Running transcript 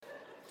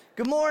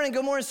Good morning.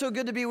 So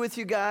good to be with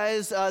you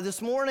guys. This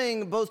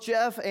morning, both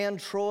Jeff and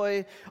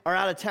Troy are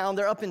out of town.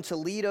 They're up in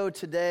Toledo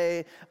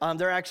today.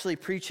 They're actually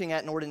preaching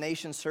at an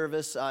ordination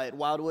service at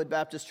Wildwood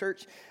Baptist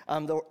Church.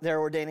 They're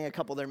ordaining a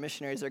couple of their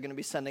missionaries they're going to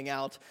be sending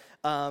out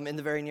in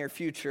the very near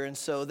future. And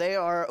so they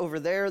are over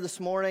there this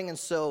morning. And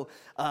so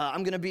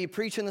I'm going to be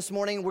preaching this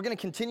morning. We're going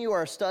to continue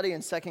our study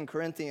in 2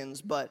 Corinthians.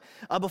 But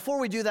before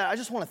we do that, I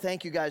just want to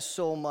thank you guys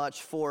so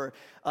much for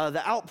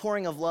the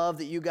outpouring of love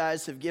that you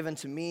guys have given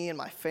to me and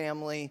my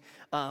family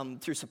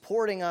through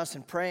supporting us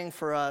and praying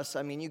for us.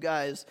 I mean, you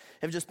guys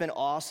have just been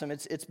awesome.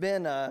 It's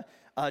been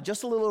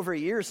just a little over a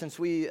year since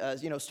we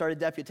started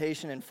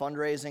deputation and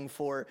fundraising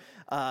for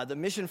the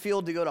mission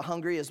field to go to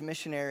Hungary as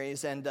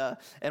missionaries, and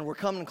we're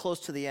coming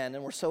close to the end,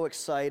 and we're so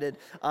excited.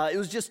 It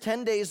was just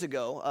 10 days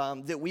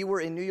ago that we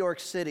were in New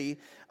York City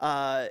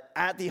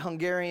at the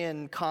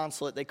Hungarian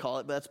consulate, they call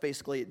it, but that's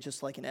basically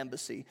just like an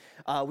embassy.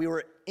 We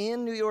were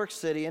in New York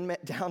City, in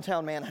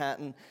downtown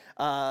Manhattan,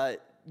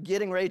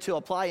 getting ready to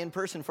apply in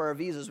person for our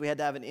visas. We had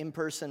to have an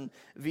in-person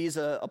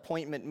visa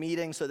appointment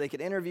meeting so they could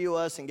interview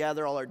us and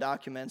gather all our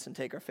documents and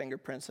take our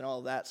fingerprints and all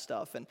of that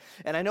stuff. And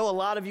I know a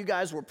lot of you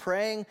guys were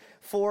praying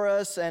for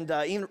us and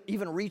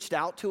even reached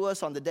out to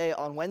us on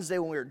Wednesday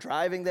when we were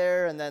driving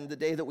there, and then the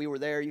day that we were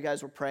there, you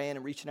guys were praying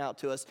and reaching out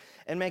to us.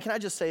 And man, can I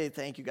just say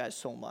thank you guys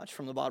so much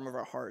from the bottom of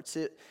our hearts.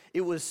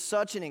 It was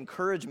such an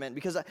encouragement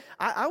because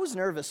I was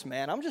nervous,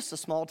 man. I'm just a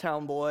small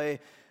town boy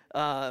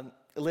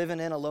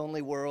living in a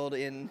lonely world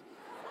in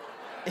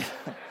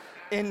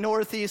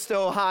Northeast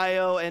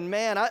Ohio, and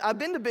man, I've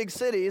been to big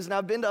cities and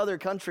I've been to other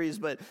countries,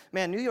 but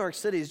man, New York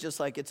City is just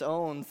like its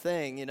own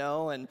thing,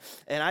 and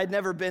I'd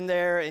never been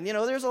there, and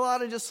there's a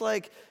lot of just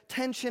like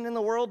tension in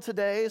the world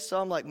today,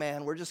 so I'm like,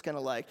 man, we're just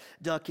gonna like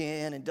duck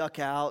in and duck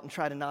out and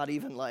try to not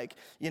even like,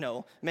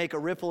 make a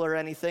ripple or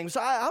anything. So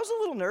I was a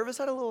little nervous,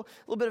 had a little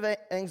bit of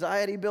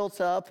anxiety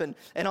built up, and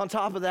on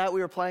top of that,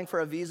 we were applying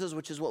for our visas,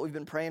 which is what we've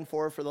been praying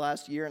for the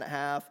last year and a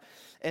half.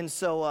 And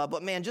so,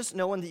 but man, just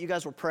knowing that you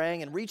guys were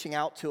praying and reaching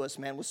out to us,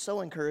 man, was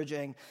so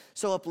encouraging,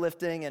 so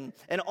uplifting. And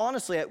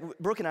honestly,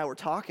 Brooke and I were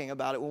talking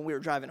about it when we were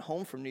driving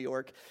home from New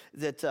York,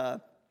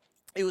 that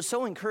it was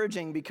so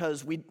encouraging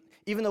because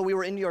even though we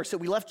were in New York, so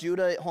we left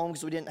Judah at home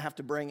because we didn't have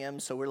to bring him.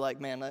 So we're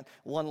like, man,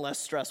 one less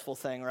stressful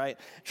thing, right?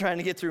 Trying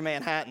to get through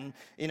Manhattan,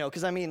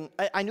 because I knew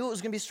it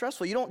was going to be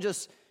stressful. You don't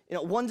just,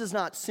 one does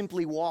not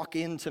simply walk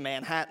into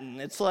Manhattan.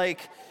 It's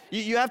like,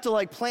 you have to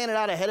like plan it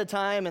out ahead of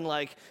time, and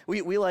like, we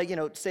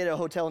stayed at a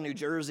hotel in New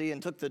Jersey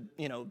and took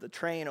the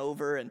train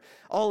over and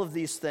all of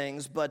these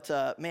things. But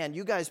man,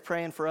 you guys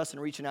praying for us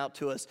and reaching out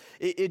to us,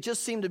 it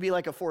just seemed to be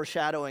like a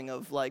foreshadowing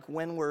of like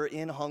when we're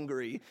in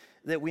Hungary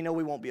that we know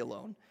we won't be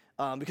alone.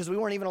 Because we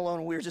weren't even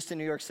alone. We were just in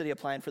New York City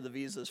applying for the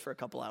visas for a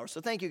couple hours.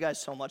 So thank you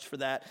guys so much for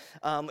that.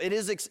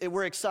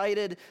 We're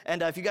excited,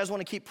 and if you guys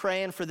want to keep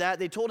praying for that,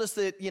 they told us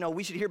that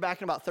we should hear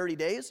back in about 30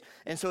 days,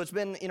 and so it's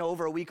been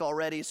over a week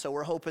already. So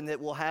we're hoping that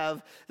we'll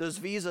have those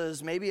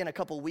visas maybe in a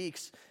couple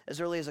weeks, as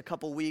early as a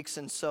couple weeks,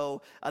 and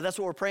so that's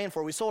what we're praying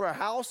for. We sold our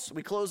house.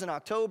 We close in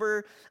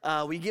October.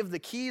 We give the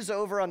keys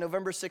over on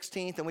November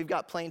 16th, and we've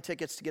got plane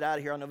tickets to get out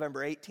of here on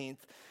November 18th.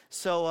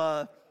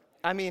 So.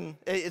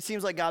 It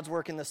seems like God's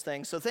working this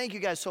thing. So thank you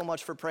guys so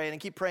much for praying,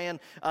 and keep praying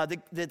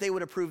that they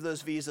would approve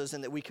those visas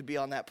and that we could be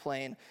on that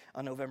plane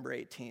on November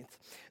 18th.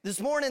 This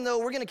morning, though,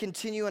 we're going to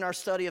continue in our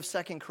study of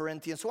 2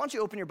 Corinthians. So why don't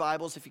you open your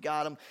Bibles if you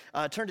got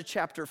them. Turn to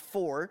chapter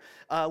 4.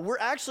 We're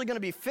actually going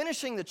to be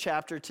finishing the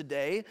chapter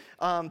today.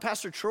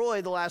 Pastor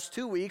Troy, the last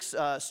 2 weeks,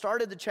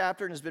 started the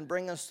chapter and has been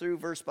bringing us through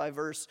verse by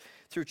verse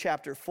through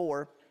chapter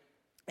 4.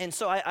 And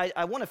so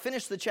I want to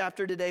finish the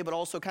chapter today, but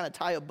also kind of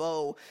tie a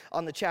bow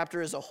on the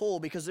chapter as a whole,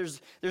 because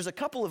there's a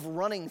couple of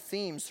running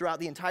themes throughout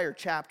the entire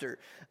chapter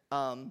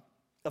of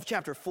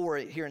chapter 4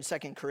 here in 2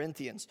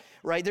 Corinthians,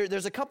 right?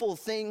 There's a couple of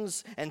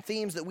things and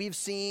themes that we've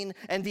seen,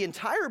 and the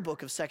entire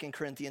book of 2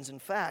 Corinthians, in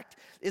fact,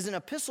 is an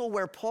epistle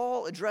where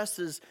Paul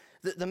addresses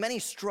the many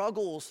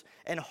struggles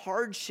and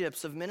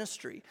hardships of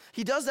ministry.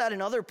 He does that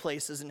in other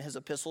places in his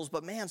epistles,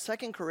 but man,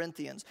 2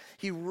 Corinthians,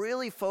 he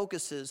really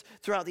focuses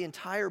throughout the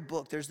entire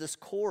book. There's this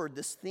chord,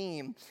 this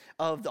theme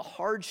of the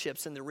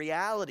hardships and the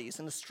realities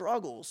and the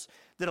struggles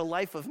that a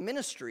life of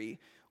ministry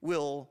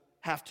will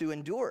have to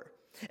endure.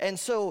 And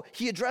so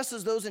he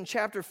addresses those in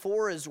chapter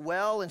 4 as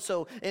well. And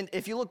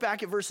if you look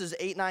back at verses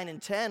 8, 9,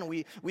 and 10,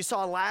 we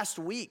saw last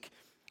week,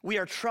 we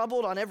are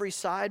troubled on every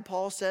side,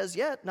 Paul says,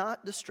 yet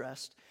not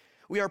distressed.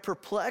 We are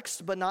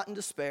perplexed, but not in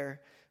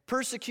despair,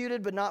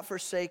 persecuted, but not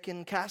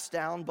forsaken, cast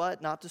down,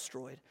 but not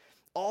destroyed,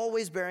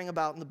 always bearing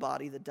about in the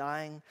body the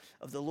dying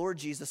of the Lord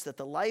Jesus, that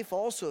the life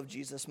also of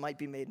Jesus might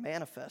be made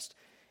manifest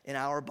in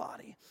our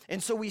body.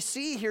 And so we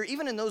see here,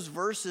 even in those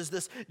verses,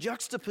 this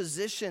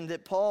juxtaposition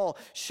that Paul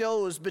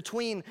shows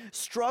between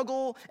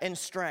struggle and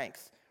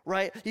strength,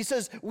 right? He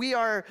says, we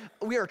are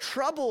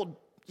troubled,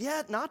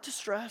 yet not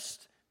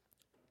distressed.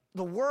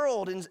 The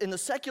world, in the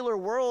secular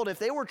world, if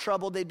they were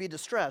troubled, they'd be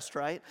distressed,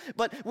 right?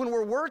 But when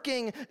we're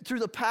working through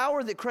the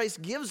power that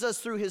Christ gives us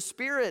through his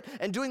Spirit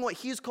and doing what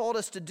he's called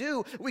us to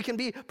do, we can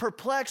be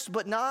perplexed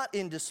but not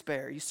in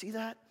despair. You see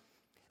that?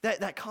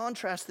 That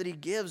contrast that he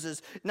gives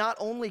is not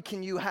only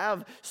can you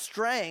have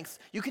strength,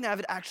 you can have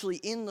it actually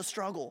in the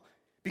struggle,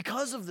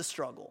 because of the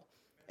struggle.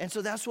 And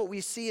so that's what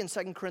we see in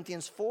 2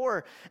 Corinthians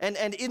 4. And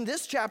in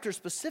this chapter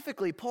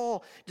specifically,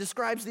 Paul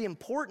describes the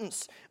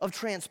importance of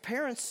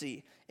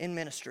transparency in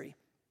ministry.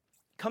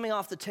 Coming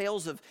off the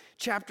tails of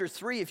chapter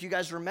 3, if you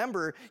guys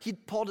remember,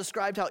 Paul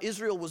described how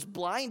Israel was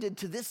blinded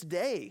to this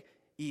day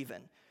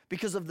even,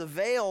 because of the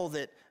veil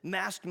that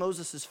masked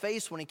Moses'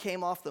 face when he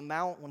came off the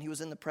mount, when he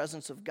was in the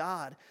presence of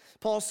God.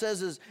 Paul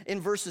says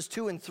in verses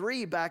 2 and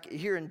 3 back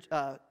here in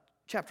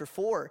chapter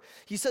 4,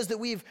 he says that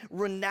we've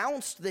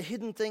renounced the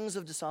hidden things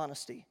of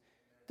dishonesty.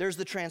 There's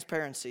the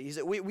transparency. He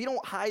said, we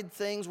don't hide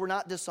things. We're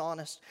not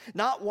dishonest,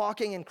 not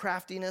walking in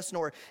craftiness,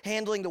 nor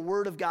handling the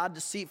word of God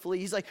deceitfully.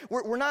 He's like,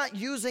 we're not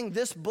using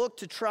this book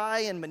to try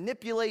and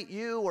manipulate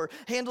you or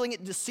handling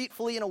it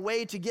deceitfully in a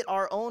way to get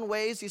our own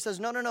ways. He says,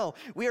 no.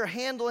 We are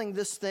handling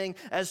this thing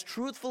as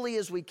truthfully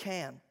as we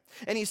can.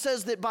 And he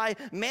says that by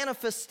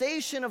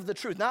manifestation of the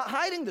truth, not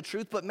hiding the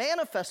truth, but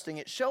manifesting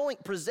it,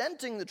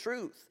 presenting the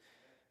truth,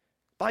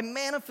 by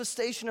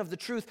manifestation of the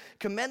truth,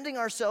 commending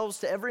ourselves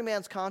to every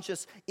man's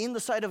conscience in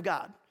the sight of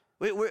God.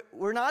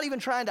 We're not even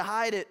trying to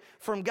hide it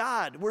from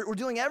God. We're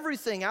doing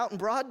everything out in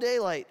broad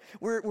daylight.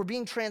 We're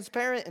being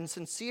transparent and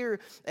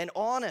sincere and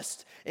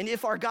honest. And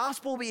if our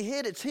gospel be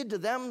hid, it's hid to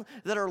them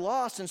that are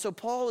lost. And so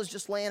Paul is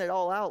just laying it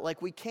all out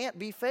like we can't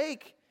be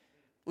fake.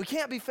 We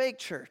can't be fake,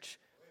 church.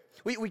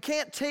 We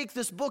can't take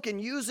this book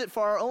and use it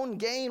for our own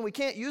gain. We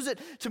can't use it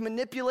to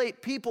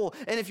manipulate people.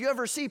 And if you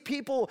ever see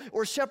people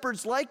or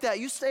shepherds like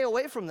that, you stay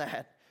away from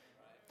that.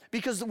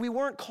 Because we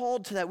weren't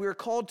called to that. We were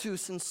called to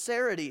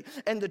sincerity.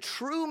 And the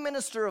true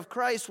minister of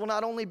Christ will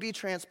not only be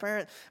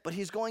transparent, but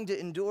he's going to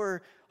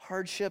endure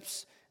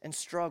hardships and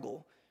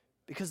struggle,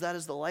 because that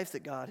is the life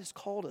that God has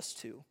called us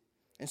to.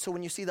 And so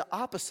when you see the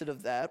opposite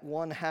of that,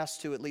 one has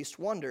to at least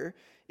wonder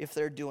if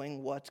they're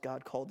doing what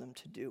God called them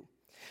to do.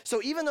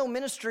 So even though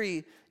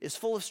ministry is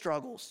full of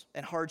struggles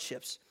and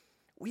hardships,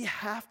 we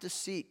have to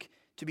seek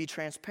to be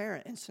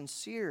transparent and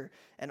sincere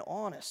and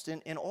honest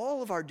in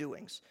all of our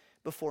doings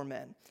before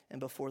men and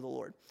before the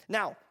Lord.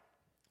 Now,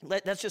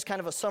 that's just kind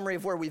of a summary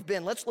of where we've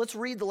been. Let's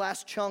read the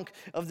last chunk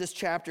of this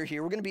chapter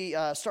here. We're going to be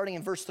starting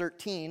in verse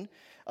 13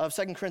 of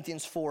 2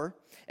 Corinthians 4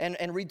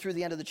 and read through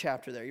the end of the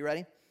chapter there. You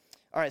ready?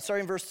 All right,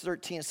 starting in verse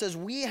 13. It says,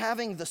 "We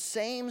having the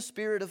same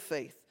spirit of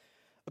faith,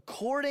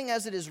 according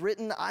as it is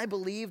written, I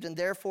believed and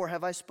therefore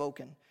have I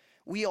spoken.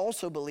 We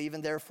also believe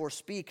and therefore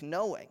speak,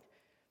 knowing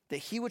that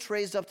he which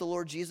raised up the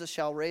Lord Jesus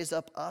shall raise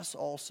up us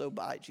also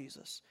by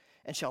Jesus,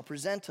 and shall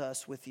present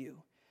us with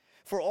you.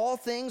 For all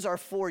things are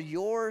for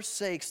your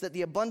sakes, that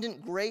the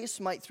abundant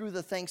grace might through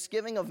the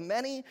thanksgiving of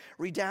many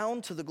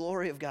redound to the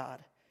glory of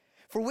God.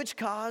 For which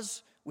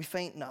cause we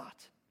faint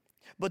not.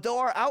 But though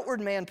our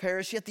outward man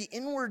perish, yet the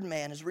inward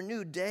man is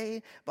renewed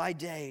day by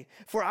day.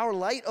 For our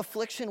light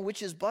affliction,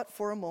 which is but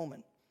for a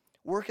moment,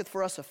 worketh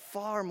for us a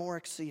far more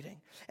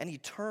exceeding and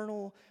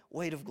eternal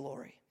weight of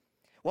glory.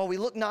 While we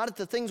look not at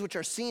the things which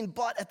are seen,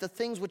 but at the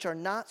things which are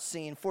not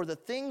seen. For the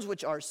things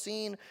which are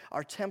seen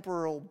are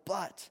temporal,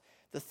 but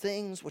the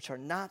things which are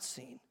not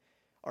seen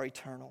are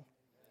eternal."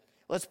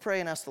 Let's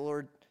pray and ask the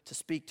Lord to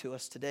speak to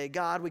us today.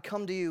 God, we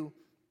come to you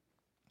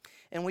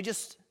and we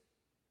just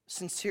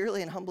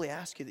sincerely and humbly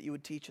ask you that you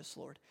would teach us,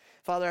 Lord.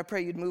 Father, I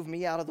pray you'd move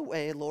me out of the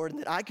way, Lord, and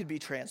that I could be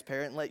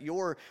transparent and let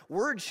your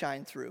word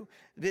shine through.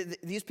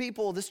 These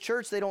people, this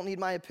church, they don't need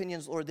my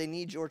opinions, Lord. They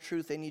need your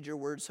truth. They need your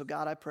word. So,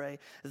 God, I pray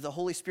that the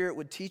Holy Spirit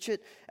would teach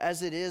it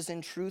as it is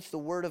in truth, the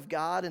word of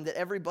God, and that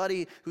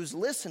everybody who's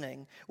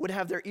listening would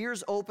have their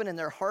ears open and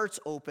their hearts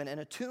open and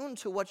attuned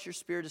to what your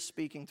Spirit is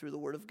speaking through the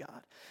word of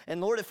God. And,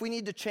 Lord, if we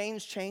need to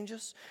change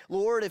us.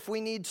 Lord, if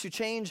we need to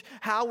change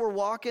how we're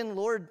walking,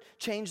 Lord,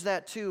 change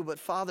that too. But,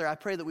 Father, I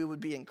pray that we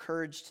would be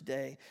encouraged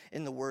today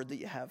in the word that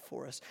you have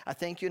for us. I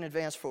thank you in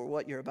advance for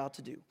what you're about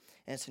to do.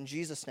 And it's in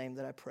Jesus' name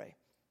that I pray.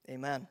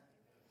 Amen.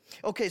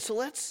 Okay, so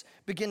let's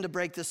begin to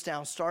break this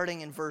down,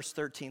 starting in verse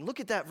 13. Look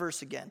at that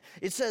verse again.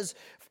 It says,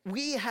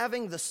 "We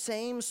having the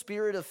same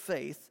spirit of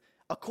faith,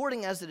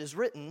 according as it is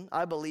written,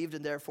 I believed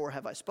and therefore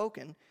have I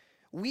spoken.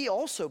 We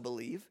also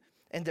believe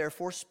and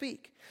therefore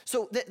speak."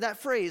 So that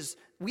phrase,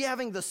 "we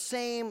having the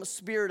same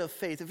spirit of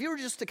faith," if you were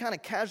just to kind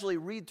of casually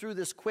read through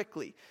this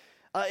quickly,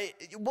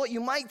 what you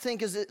might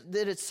think is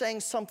that it's saying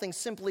something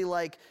simply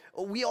like,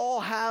 we all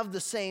have the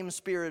same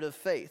spirit of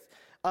faith.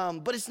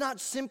 But it's not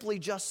simply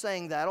just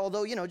saying that,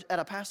 although, at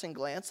a passing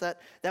glance, that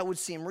would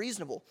seem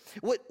reasonable.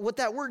 What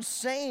that word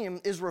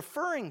 "same" is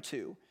referring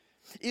to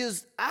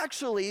is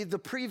actually the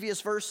previous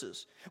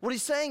verses. What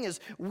he's saying is,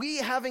 we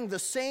having the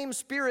same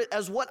spirit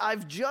as what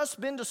I've just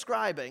been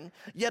describing,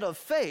 yet of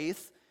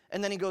faith,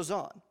 and then he goes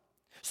on.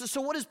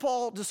 So what has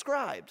Paul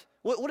described?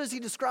 What has he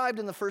described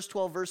in the first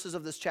 12 verses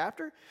of this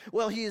chapter?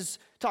 Well, he's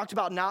talked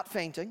about not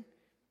fainting,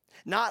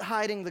 not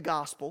hiding the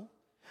gospel,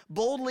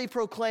 boldly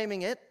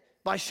proclaiming it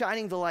by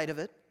shining the light of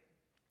it,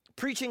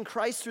 preaching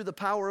Christ through the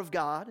power of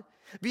God,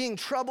 being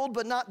troubled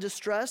but not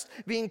distressed,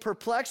 being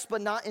perplexed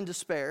but not in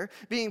despair,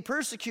 being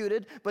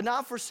persecuted but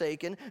not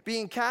forsaken,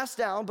 being cast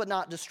down but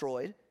not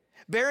destroyed,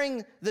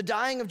 bearing the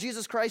dying of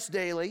Jesus Christ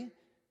daily,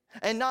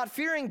 and not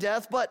fearing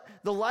death, but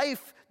the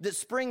life that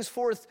springs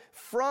forth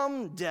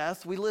from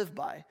death we live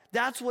by.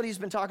 That's what he's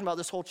been talking about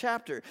this whole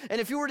chapter.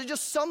 And if you were to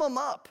just sum them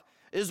up,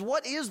 is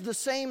what is the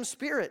same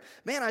Spirit?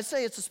 Man, I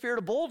say it's a spirit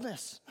of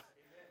boldness.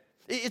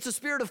 It's a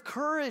spirit of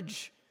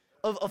courage,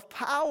 of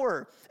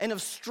power, and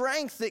of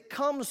strength that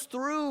comes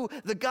through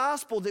the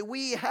gospel that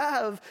we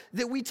have,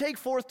 that we take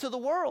forth to the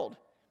world.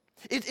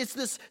 It's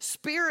this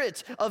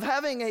spirit of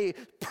having a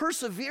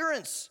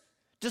perseverance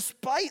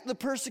despite the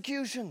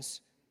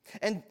persecutions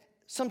and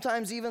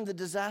sometimes even the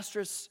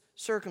disastrous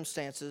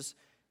circumstances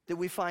that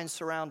we find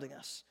surrounding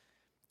us.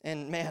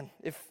 And man,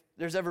 if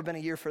there's ever been a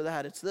year for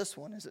that, it's this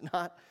one, is it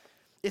not?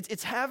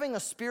 It's having a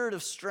spirit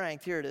of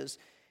strength, here it is,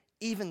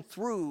 even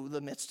through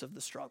the midst of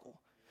the struggle.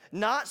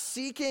 Not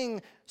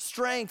seeking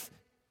strength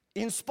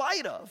in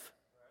spite of,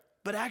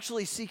 but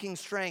actually seeking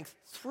strength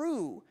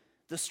through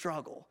the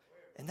struggle.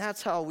 And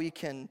that's how we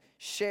can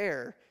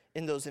share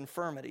in those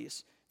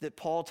infirmities that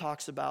Paul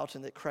talks about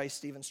and that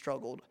Christ even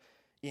struggled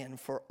in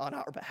on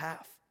our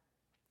behalf.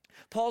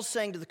 Paul's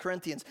saying to the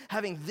Corinthians,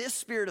 having this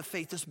spirit of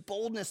faith, this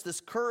boldness, this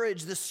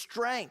courage, this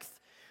strength,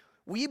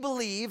 we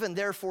believe and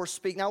therefore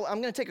speak. Now,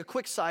 I'm going to take a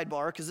quick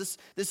sidebar because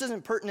this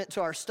isn't pertinent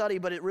to our study,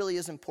 but it really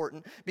is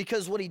important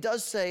because what he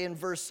does say in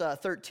verse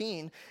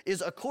 13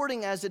 is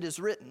according as it is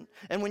written.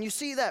 And when you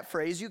see that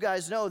phrase, you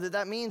guys know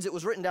that means it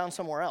was written down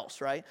somewhere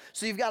else, right?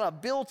 So you've got a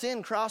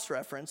built-in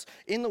cross-reference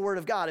in the Word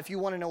of God if you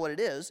want to know what it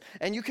is.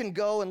 And you can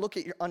go and look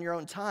at on your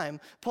own time.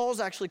 Paul's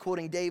actually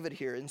quoting David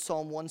here in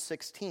Psalm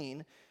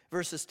 116,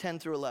 verses 10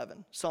 through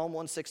 11. Psalm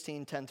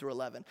 116, 10 through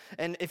 11.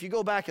 And if you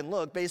go back and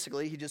look,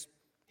 basically, he just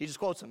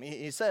quotes him.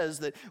 He says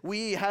that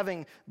we,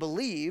 having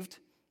believed,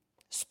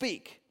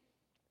 speak.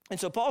 And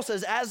so Paul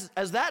says,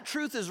 as that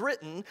truth is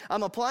written,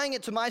 I'm applying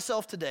it to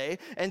myself today,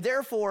 and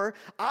therefore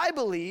I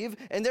believe,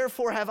 and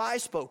therefore have I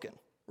spoken,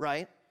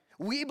 right?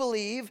 We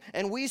believe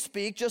and we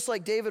speak just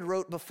like David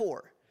wrote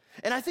before.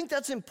 And I think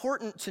that's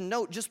important to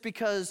note just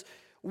because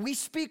we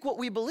speak what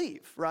we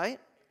believe, right?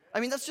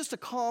 I mean, that's just a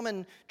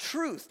common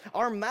truth.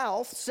 Our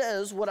mouth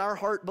says what our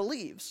heart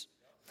believes.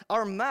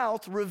 Our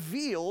mouth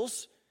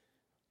reveals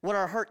what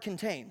our heart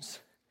contains.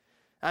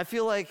 I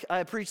feel like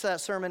I preach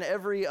that sermon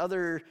every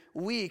other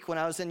week when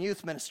I was in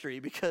youth ministry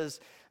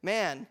because,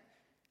 man,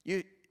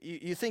 you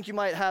think you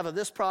might have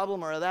this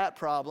problem or that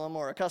problem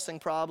or a cussing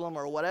problem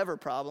or whatever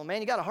problem.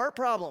 Man, you got a heart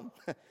problem.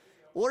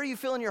 What are you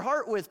filling your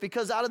heart with?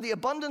 Because out of the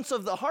abundance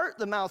of the heart,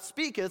 the mouth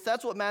speaketh.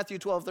 That's what Matthew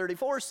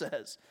 12:34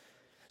 says.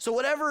 So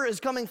whatever is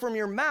coming from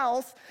your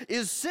mouth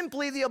is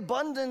simply the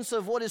abundance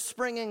of what is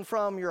springing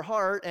from your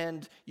heart,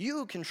 and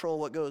you control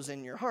what goes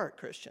in your heart,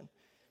 Christian.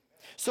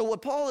 So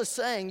what Paul is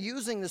saying,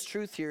 using this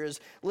truth here, is,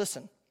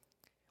 listen,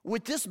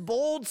 with this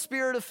bold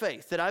spirit of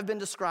faith that I've been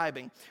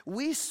describing,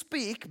 we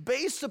speak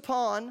based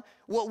upon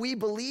what we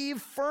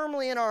believe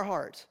firmly in our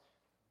heart.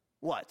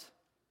 What?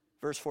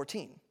 Verse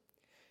 14.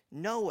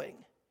 Knowing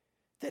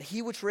that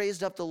he which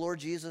raised up the Lord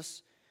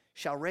Jesus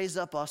shall raise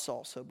up us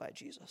also by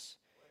Jesus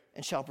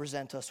and shall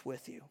present us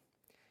with you.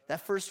 That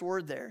first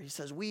word there, he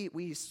says,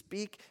 we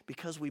speak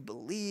because we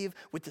believe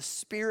with the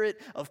spirit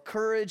of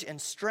courage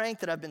and strength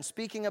that I've been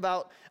speaking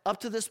about up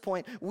to this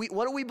point.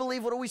 What do we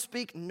believe? What do we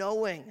speak?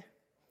 Knowing.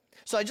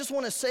 So I just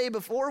want to say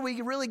before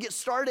we really get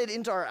started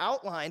into our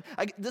outline,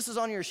 this is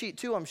on your sheet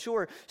too, I'm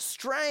sure.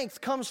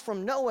 Strength comes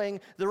from knowing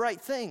the right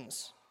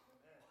things.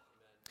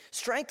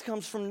 Strength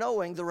comes from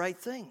knowing the right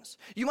things.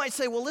 You might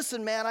say, well,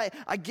 listen, man,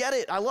 I get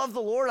it. I love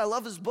the Lord. I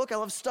love his book. I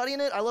love studying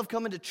it. I love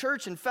coming to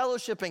church and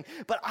fellowshipping.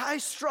 But I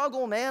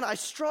struggle, man. I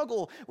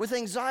struggle with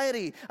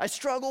anxiety. I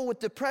struggle with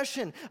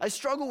depression. I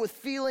struggle with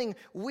feeling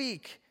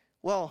weak.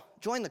 Well,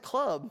 join the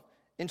club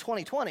in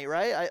 2020,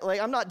 right?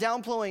 I'm not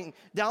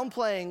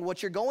downplaying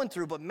what you're going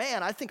through, but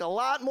man, I think a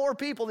lot more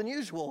people than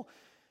usual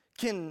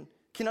can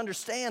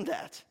understand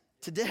that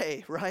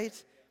today,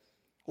 right?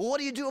 Well, what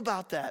do you do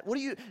about that?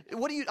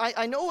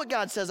 I know what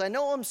God says. I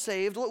know I'm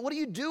saved. What do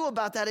you do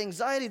about that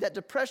anxiety, that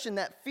depression,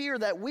 that fear,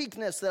 that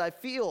weakness that I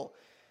feel?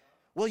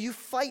 Well, you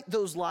fight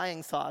those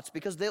lying thoughts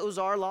because those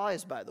are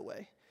lies, by the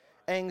way.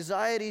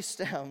 Anxiety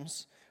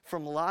stems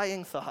from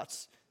lying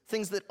thoughts,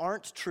 things that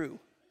aren't true.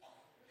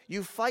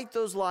 You fight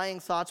those lying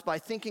thoughts by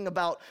thinking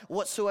about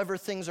whatsoever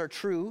things are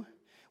true,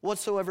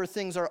 whatsoever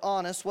things are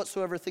honest,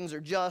 whatsoever things are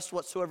just,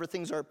 whatsoever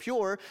things are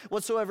pure,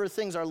 whatsoever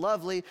things are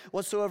lovely,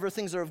 whatsoever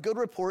things are of good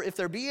report, if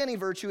there be any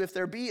virtue, if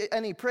there be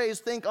any praise,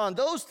 think on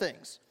those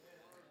things.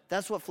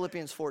 That's what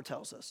Philippians 4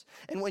 tells us.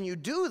 And when you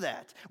do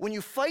that, when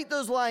you fight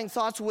those lying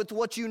thoughts with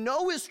what you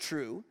know is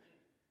true,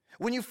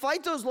 when you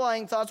fight those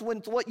lying thoughts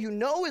with what you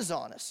know is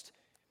honest,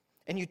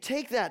 and you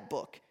take that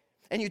book,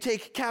 and you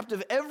take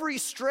captive every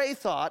stray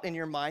thought in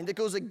your mind that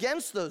goes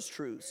against those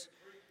truths,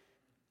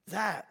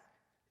 that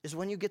is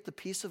when you get the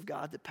peace of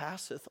God that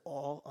passeth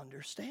all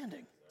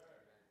understanding.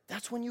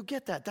 That's when you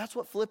get that. That's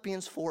what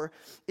Philippians 4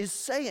 is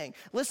saying.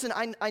 Listen,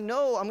 I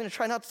know I'm going to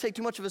try not to take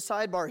too much of a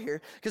sidebar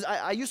here because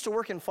I used to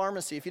work in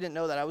pharmacy. If you didn't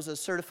know that, I was a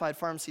certified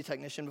pharmacy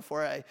technician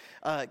before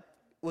I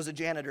was a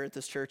janitor at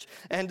this church,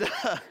 and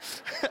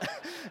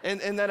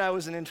and then I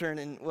was an intern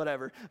and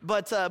whatever.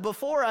 But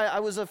before I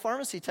was a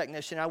pharmacy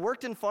technician. I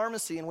worked in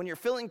pharmacy, and when you're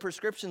filling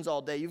prescriptions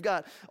all day, you've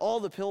got all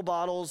the pill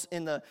bottles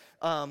in the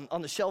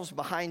on the shelves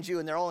behind you,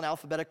 and they're all in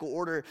alphabetical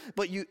order.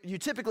 But you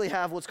typically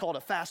have what's called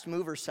a fast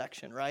mover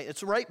section, right?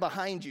 It's right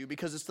behind you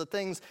because it's the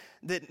things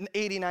that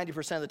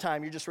 80-90% of the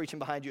time you're just reaching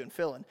behind you and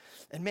filling.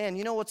 And man,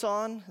 you know what's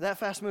on that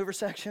fast mover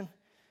section?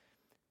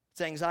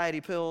 It's anxiety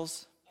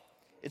pills.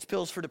 It's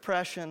pills for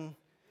depression.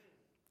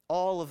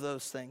 All of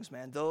those things,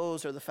 man,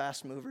 those are the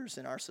fast movers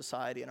in our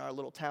society, in our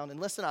little town. And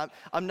listen,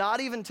 I'm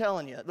not even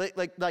telling you,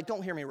 like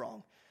don't hear me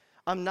wrong.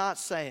 I'm not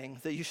saying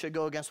that you should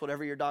go against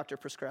whatever your doctor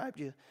prescribed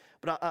you,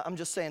 but I'm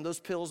just saying those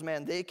pills,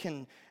 man, they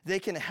can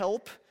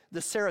help the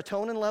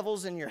serotonin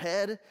levels in your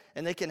head,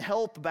 and they can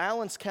help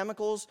balance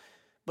chemicals.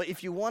 But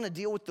if you want to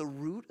deal with the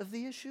root of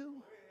the issue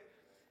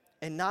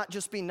and not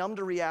just be numb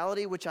to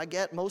reality, which I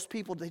get, most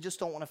people, they just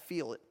don't want to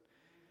feel it.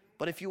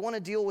 But if you want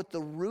to deal with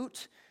the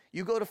root,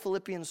 you go to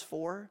Philippians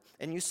 4,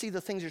 and you see the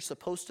things you're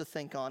supposed to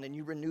think on, and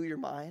you renew your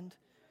mind,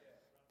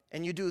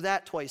 and you do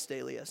that twice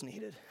daily as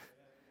needed,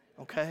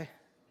 okay?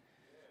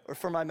 Or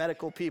for my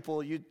medical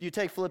people, you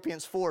take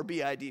Philippians 4,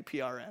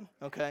 BIDPRN,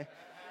 okay?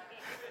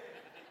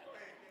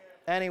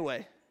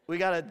 Anyway, we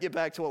got to get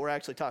back to what we're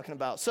actually talking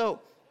about. So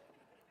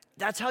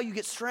that's how you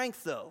get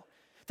strength, though.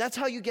 That's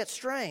how you get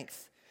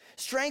strength.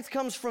 Strength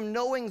comes from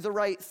knowing the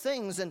right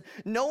things, and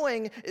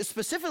knowing is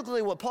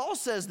specifically what Paul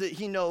says that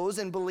he knows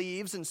and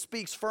believes and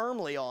speaks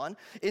firmly on.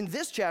 In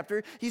this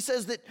chapter, he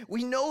says that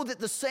we know that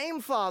the same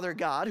Father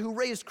God who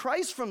raised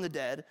Christ from the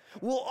dead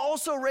will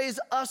also raise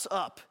us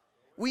up.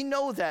 We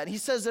know that. He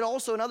says it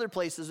also in other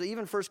places,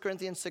 even 1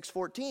 Corinthians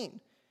 6:14.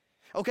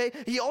 Okay?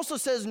 He also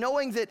says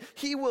knowing that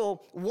he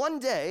will one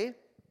day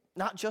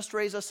not just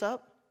raise us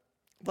up,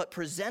 but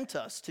present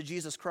us to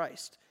Jesus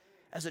Christ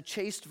as a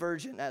chaste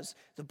virgin, as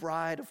the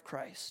bride of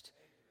Christ.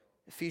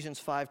 Ephesians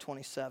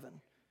 5:27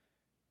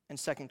 and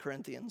 2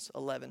 Corinthians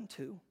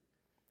 11:2.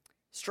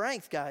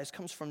 Strength, guys,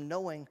 comes from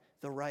knowing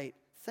the right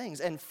things.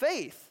 And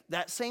faith,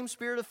 that same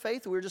spirit of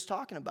faith that we were just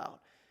talking about,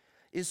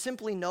 is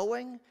simply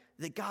knowing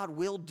that God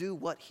will do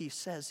what he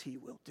says he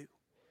will do.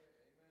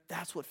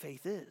 That's what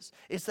faith is.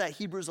 It's that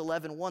Hebrews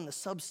 11:1, the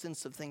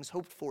substance of things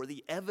hoped for,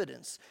 the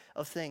evidence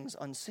of things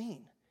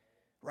unseen,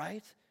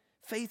 right?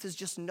 Faith is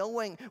just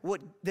knowing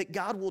that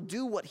God will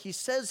do what he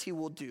says he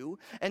will do.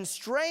 And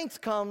strength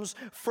comes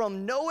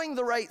from knowing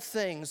the right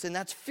things. And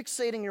that's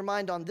fixating your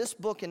mind on this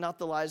book and not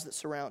the lies that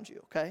surround you,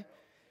 okay?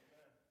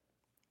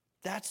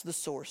 That's the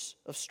source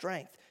of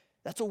strength.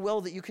 That's a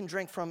well that you can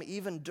drink from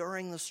even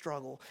during the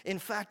struggle. In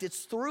fact,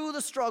 it's through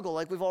the struggle,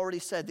 like we've already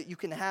said, that you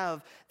can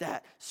have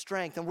that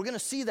strength. And we're going to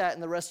see that in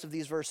the rest of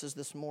these verses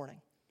this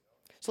morning.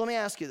 So let me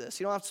ask you this.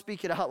 You don't have to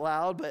speak it out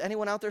loud, but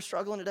anyone out there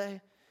struggling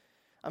today?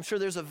 I'm sure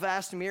there's a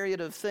vast myriad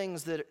of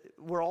things that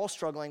we're all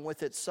struggling with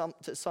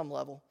to some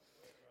level.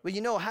 But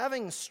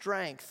having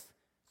strength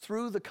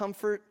through the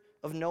comfort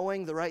of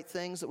knowing the right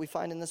things that we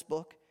find in this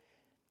book,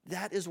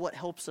 that is what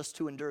helps us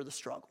to endure the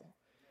struggle.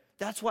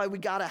 That's why we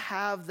got to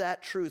have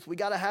that truth. We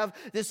got to have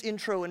this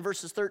intro in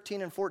verses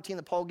 13 and 14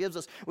 that Paul gives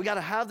us. We got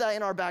to have that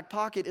in our back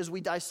pocket as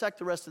we dissect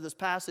the rest of this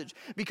passage,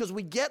 because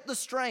we get the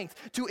strength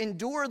to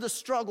endure the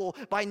struggle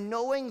by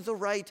knowing the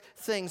right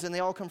things, and they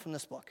all come from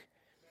this book.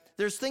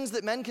 There's things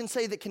that men can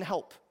say that can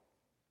help.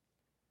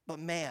 But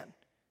man,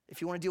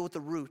 if you want to deal with the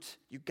root,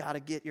 you got to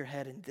get your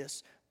head in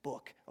this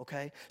book,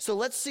 okay? So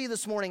let's see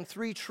this morning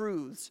 3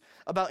 truths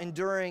about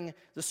enduring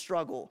the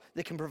struggle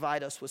that can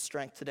provide us with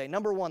strength today.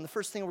 Number 1, the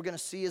first thing we're going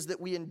to see is that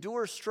we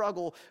endure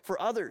struggle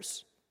for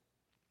others.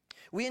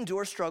 We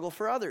endure struggle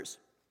for others.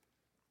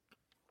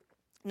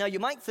 Now, you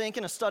might think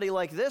in a study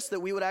like this that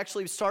we would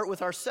actually start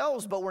with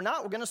ourselves, but we're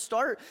not. We're going to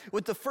start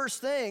with the first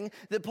thing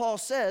that Paul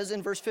says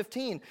in verse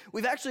 15.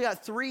 We've actually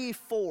got 3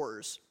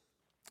 4s.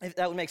 If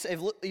that would make sense.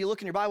 If you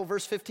look in your Bible,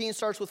 verse 15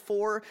 starts with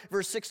 4,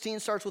 verse 16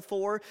 starts with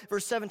 4,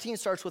 verse 17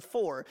 starts with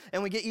 4.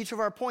 And we get each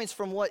of our points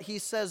from what he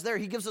says there.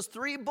 He gives us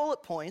 3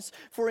 bullet points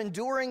for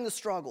enduring the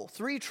struggle,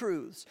 3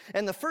 truths.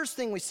 And the first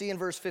thing we see in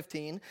verse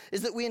 15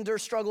 is that we endure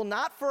struggle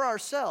not for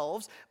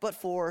ourselves, but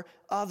for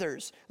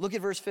others. Look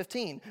at verse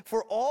 15.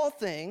 For all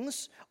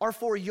things are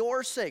for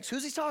your sakes.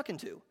 Who's he talking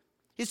to?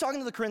 He's talking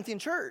to the Corinthian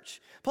church.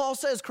 Paul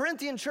says,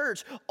 Corinthian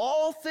church,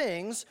 all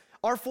things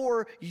are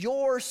for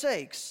your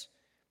sakes,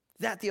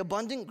 that the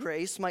abundant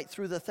grace might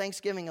through the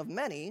thanksgiving of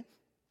many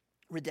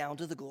redound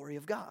to the glory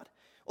of God.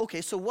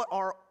 Okay, so what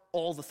are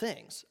all the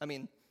things? I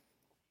mean,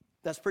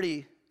 that's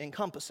pretty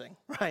encompassing,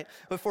 right?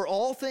 But for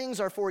all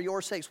things are for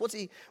your sakes. What's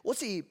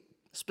he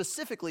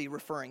specifically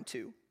referring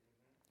to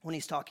when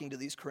he's talking to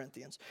these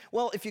Corinthians?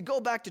 Well, if you go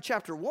back to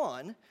chapter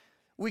 1,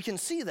 we can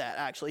see that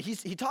actually.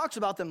 He talks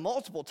about them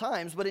multiple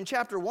times, but in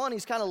chapter 1,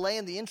 he's kind of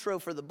laying the intro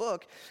for the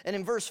book. And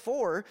in verse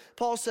 4,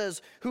 Paul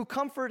says, who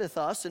comforteth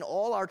us in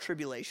all our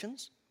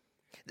tribulations,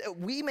 that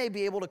we may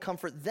be able to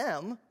comfort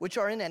them which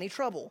are in any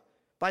trouble,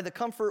 by the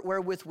comfort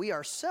wherewith we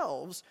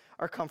ourselves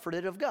are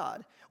comforted of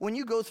God. When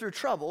you go through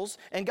troubles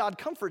and God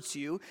comforts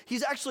you,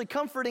 he's actually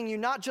comforting you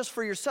not just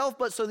for yourself,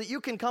 but so that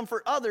you can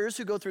comfort others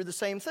who go through the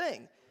same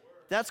thing.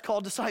 That's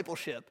called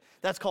discipleship.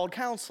 That's called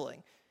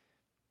counseling.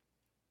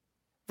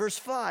 Verse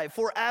 5,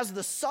 for as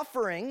the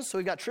sufferings, so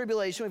we've got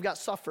tribulation, we've got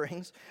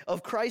sufferings,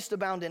 of Christ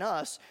abound in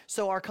us,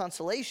 so our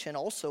consolation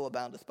also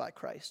aboundeth by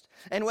Christ.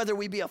 And whether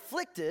we be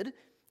afflicted,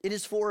 it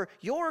is for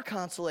your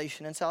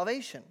consolation and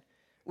salvation,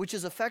 which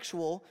is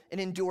effectual in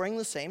enduring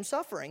the same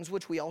sufferings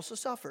which we also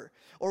suffer.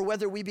 Or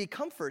whether we be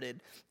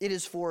comforted, it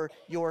is for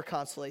your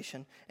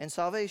consolation and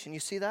salvation. You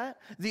see that?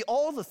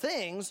 All the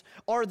things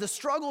are the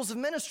struggles of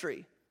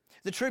ministry.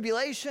 The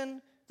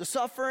tribulation, the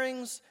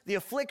sufferings, the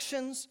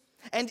afflictions,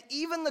 and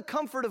even the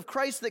comfort of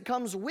Christ that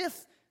comes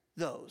with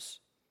those.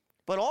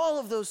 But all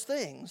of those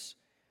things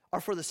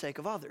are for the sake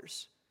of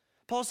others.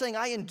 Paul's saying,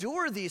 I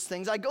endure these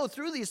things. I go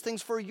through these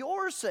things for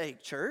your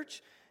sake,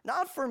 church,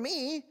 not for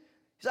me. He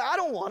said, I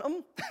don't want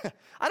them.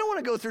 I don't want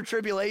to go through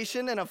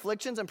tribulation and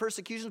afflictions and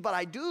persecutions, but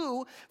I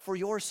do for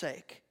your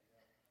sake.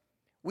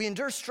 We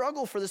endure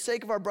struggle for the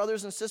sake of our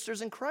brothers and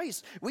sisters in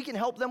Christ. We can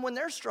help them when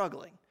they're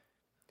struggling.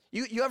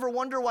 You ever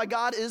wonder why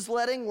God is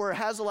letting or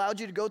has allowed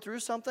you to go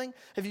through something?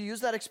 Have you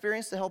used that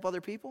experience to help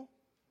other people?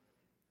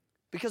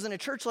 Because in a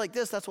church like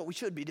this, that's what we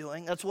should be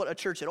doing. That's what a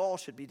church at all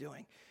should be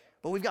doing.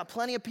 But we've got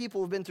plenty of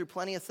people who've been through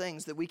plenty of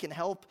things that we can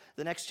help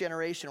the next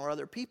generation or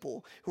other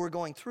people who are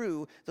going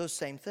through those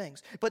same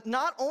things. But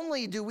not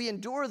only do we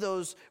endure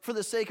those for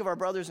the sake of our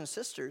brothers and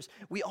sisters,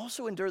 we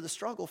also endure the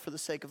struggle for the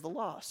sake of the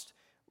lost.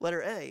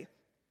 Letter A,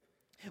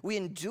 we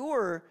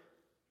endure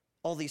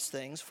all these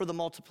things for the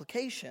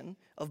multiplication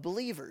of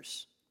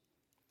believers.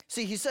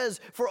 See, he says,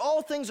 for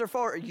all things are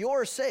for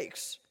your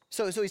sakes.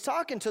 So he's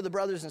talking to the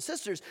brothers and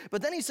sisters,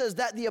 but then he says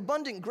that the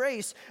abundant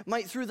grace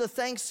might through the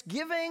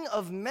thanksgiving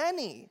of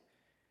many.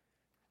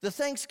 The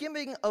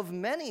thanksgiving of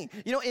many.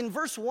 You know, in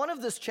verse 1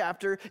 of this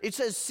chapter, it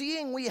says,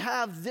 seeing we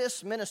have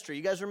this ministry.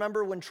 You guys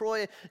remember when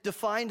Troy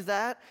defined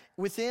that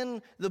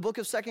within the book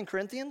of 2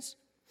 Corinthians?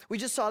 We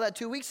just saw that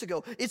 2 weeks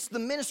ago. It's the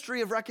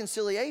ministry of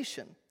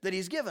reconciliation that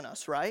he's given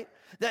us, right?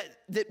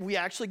 That we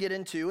actually get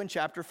into in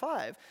chapter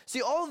 5.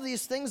 See, all of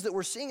these things that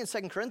we're seeing in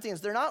 2 Corinthians,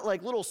 they're not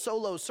like little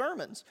solo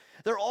sermons.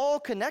 They're all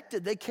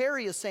connected. They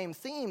carry a same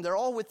theme. They're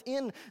all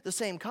within the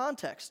same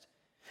context.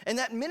 And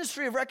that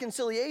ministry of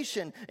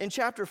reconciliation in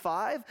chapter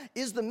 5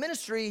 is the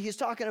ministry he's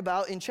talking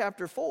about in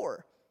chapter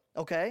 4.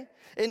 Okay?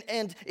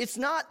 And it's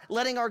not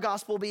letting our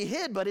gospel be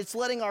hid, but it's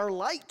letting our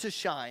light to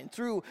shine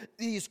through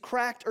these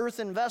cracked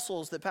earthen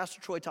vessels that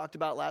Pastor Troy talked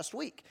about last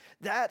week.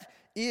 That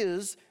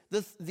is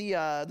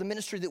the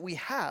ministry that we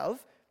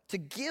have to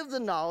give the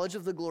knowledge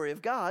of the glory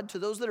of God to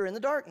those that are in the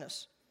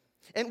darkness.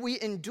 And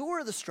we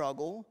endure the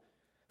struggle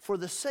for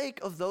the sake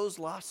of those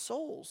lost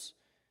souls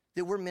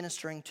that we're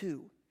ministering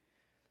to.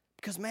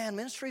 Because, man,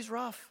 ministry is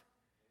rough.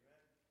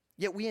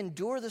 Yet we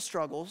endure the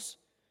struggles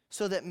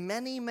so that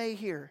many may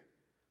hear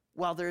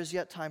while there is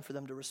yet time for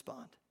them to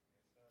respond.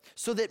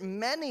 So that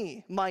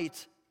many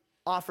might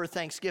offer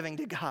thanksgiving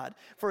to God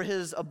for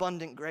his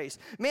abundant grace.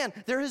 Man,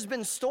 there has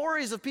been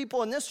stories of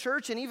people in this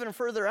church and even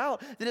further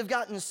out that have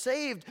gotten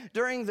saved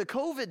during the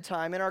COVID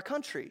time in our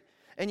country.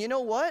 And you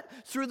know what?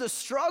 Through the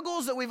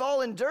struggles that we've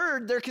all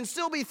endured, there can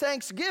still be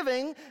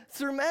thanksgiving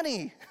through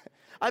many.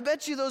 I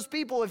bet you those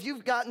people, if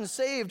you've gotten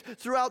saved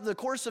throughout the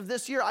course of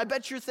this year, I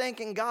bet you're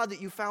thanking God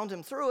that you found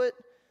him through it.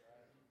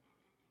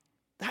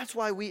 That's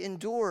why we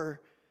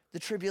endure the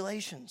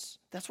tribulations.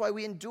 That's why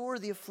we endure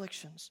the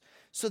afflictions,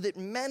 so that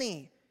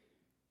many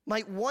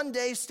might one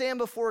day stand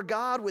before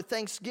God with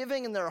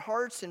thanksgiving in their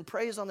hearts and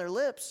praise on their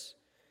lips.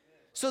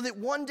 So that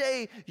one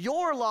day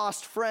your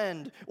lost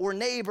friend or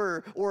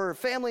neighbor or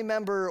family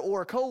member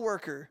or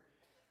coworker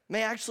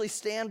may actually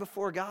stand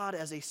before God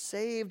as a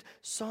saved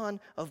son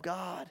of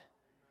God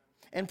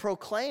and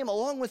proclaim,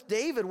 along with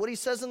David, what he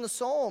says in the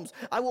Psalms.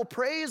 I will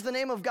praise the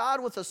name of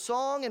God with a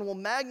song and will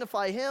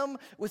magnify him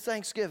with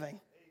thanksgiving.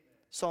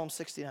 Psalm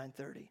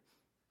 69:30.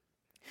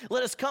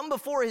 Let us come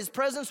before his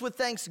presence with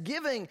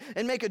thanksgiving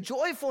and make a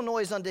joyful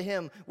noise unto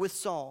him with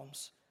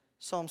psalms.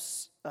 Psalm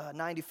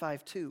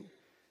 95:2.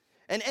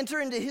 And enter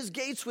into his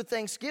gates with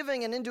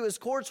thanksgiving and into his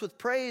courts with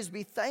praise.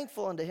 Be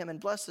thankful unto him and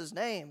bless his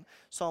name.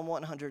 Psalm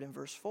 100 and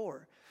verse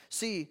 4.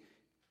 See,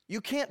 you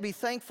can't be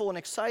thankful and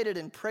excited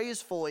and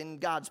praiseful in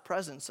God's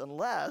presence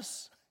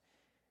unless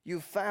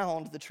you've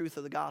found the truth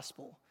of the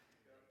gospel.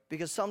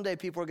 Because someday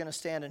people are going to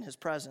stand in his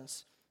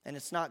presence, and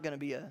it's not going to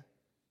be a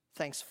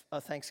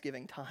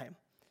Thanksgiving time.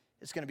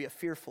 It's going to be a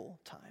fearful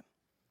time.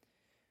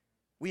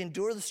 We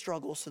endure the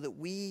struggle so that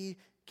we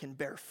can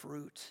bear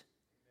fruit,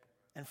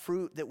 and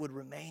fruit that would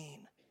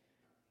remain.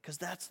 Because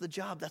that's the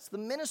job, that's the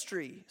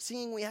ministry,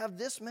 seeing we have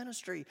this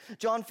ministry.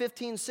 John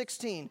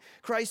 15:16,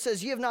 Christ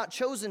says, ye have not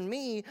chosen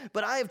me,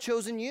 but I have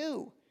chosen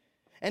you,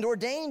 and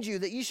ordained you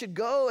that ye should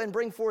go and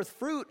bring forth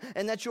fruit,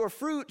 and that your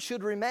fruit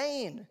should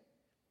remain,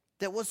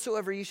 that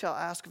whatsoever ye shall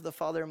ask of the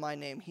Father in my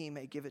name, he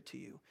may give it to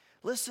you.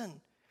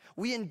 Listen,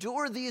 we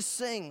endure these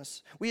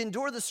things. We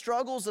endure the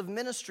struggles of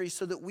ministry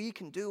so that we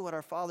can do what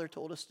our Father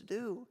told us to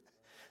do.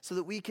 so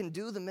that we can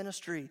do the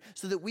ministry,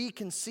 so that we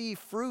can see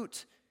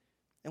fruit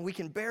and we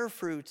can bear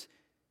fruit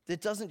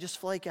that doesn't just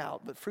flake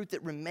out, but fruit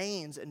that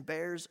remains and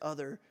bears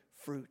other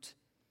fruit.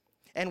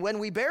 And when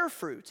we bear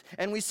fruit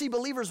and we see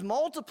believers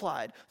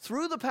multiplied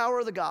through the power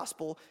of the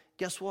gospel,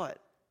 guess what?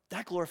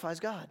 That glorifies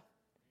God,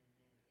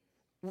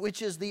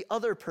 which is the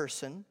other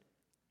person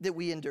that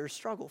we endure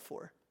struggle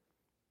for.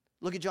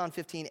 Look at John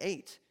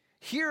 15:8.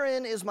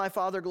 Herein is my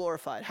Father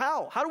glorified.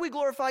 How? How do we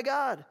glorify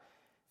God?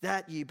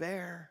 That ye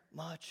bear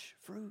much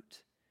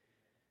fruit.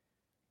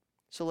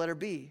 So let her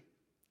be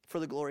for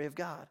the glory of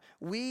God.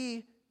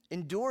 We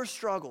endure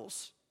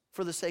struggles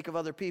for the sake of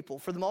other people,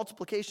 for the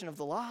multiplication of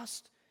the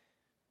lost,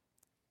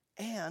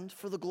 and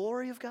for the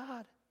glory of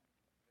God.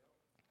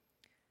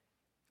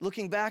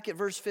 Looking back at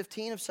verse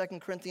 15 of 2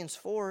 Corinthians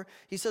 4,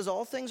 he says,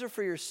 all things are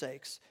for your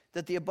sakes,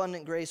 that the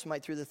abundant grace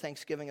might through the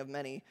thanksgiving of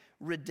many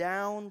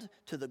redound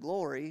to the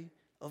glory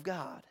of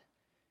God.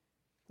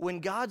 When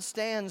God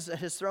stands at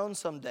his throne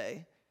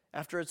someday,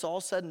 after it's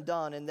all said and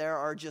done, and there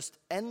are just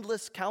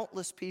endless,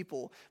 countless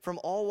people from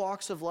all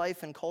walks of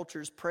life and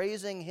cultures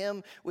praising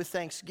him with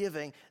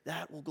thanksgiving,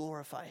 that will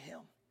glorify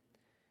him.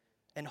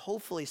 And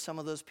hopefully some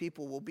of those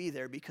people will be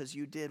there because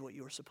you did what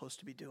you were supposed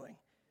to be doing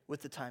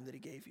with the time that he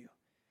gave you.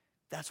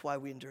 That's why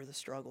we endure the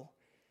struggle.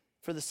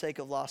 For the sake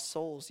of lost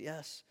souls,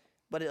 yes.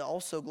 But it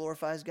also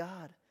glorifies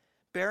God.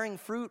 Bearing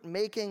fruit,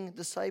 making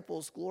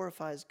disciples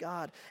glorifies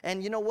God.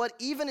 And you know what?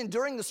 Even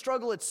enduring the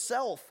struggle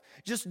itself,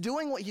 just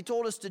doing what he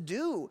told us to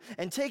do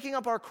and taking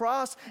up our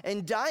cross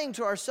and dying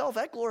to ourselves,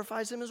 that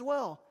glorifies him as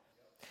well.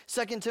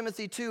 2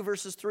 Timothy 2,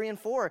 verses 3 and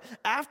 4.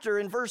 After,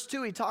 in verse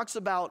 2, he talks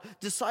about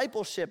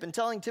discipleship and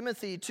telling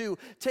Timothy to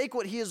take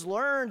what he has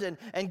learned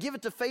and give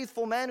it to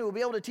faithful men who will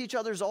be able to teach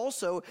others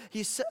also.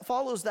 He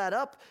follows that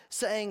up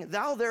saying,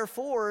 thou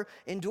therefore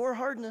endure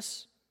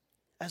hardness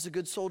as a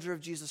good soldier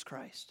of Jesus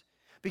Christ.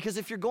 Because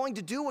if you're going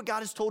to do what God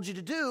has told you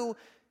to do,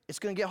 it's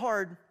going to get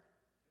hard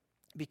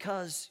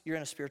because you're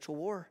in a spiritual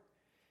war.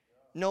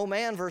 No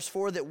man, verse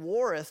 4, that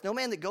warreth, no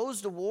man that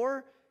goes to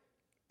war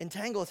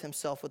entangleth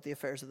himself with the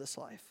affairs of this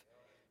life,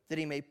 that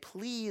he may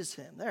please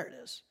him. There it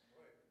is.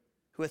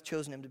 Who hath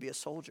chosen him to be a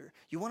soldier.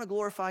 You want to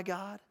glorify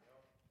God?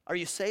 Are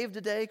you saved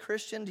today,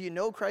 Christian? Do you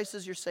know Christ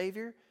as your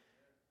Savior?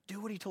 Do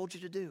what he told you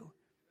to do.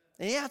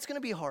 And yeah, it's going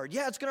to be hard.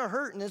 Yeah, it's going to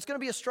hurt, and it's going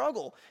to be a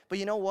struggle. But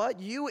you know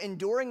what? You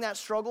enduring that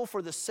struggle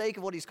for the sake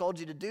of what he's called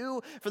you to do,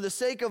 for the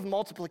sake of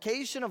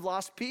multiplication of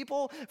lost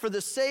people, for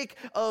the sake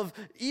of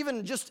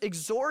even just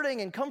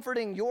exhorting and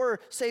comforting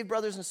your saved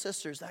brothers and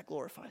sisters, that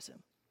glorifies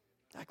him.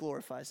 That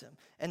glorifies him.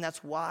 And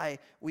that's why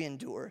we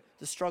endure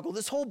the struggle.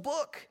 This whole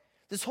book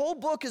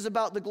is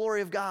about the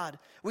glory of God.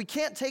 We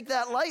can't take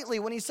that lightly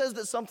when he says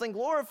that something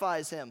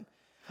glorifies him.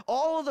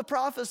 All of the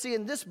prophecy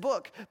in this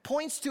book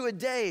points to a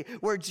day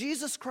where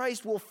Jesus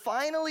Christ will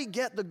finally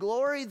get the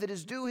glory that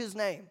is due his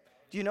name.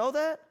 Do you know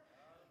that?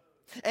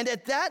 And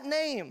at that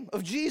name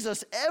of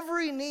Jesus,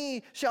 every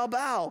knee shall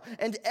bow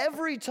and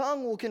every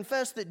tongue will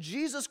confess that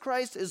Jesus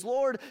Christ is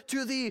Lord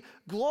to the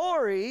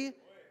glory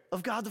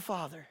of God the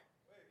Father.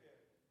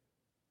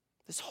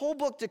 This whole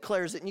book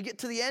declares it. And you get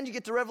to the end, you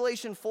get to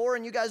Revelation 4,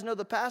 and you guys know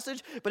the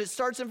passage, but it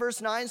starts in verse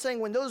 9 saying,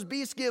 when those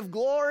beasts give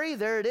glory,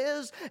 there it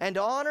is, and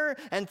honor,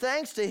 and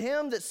thanks to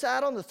him that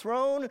sat on the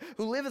throne,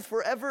 who liveth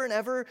forever and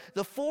ever,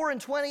 the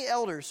 24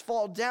 elders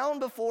fall down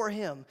before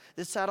him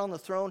that sat on the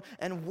throne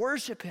and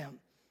worship him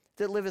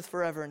that liveth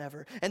forever and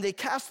ever. And they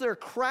cast their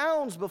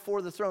crowns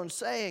before the throne,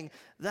 saying,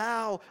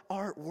 thou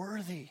art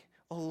worthy,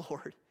 O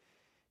Lord,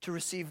 to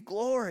receive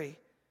glory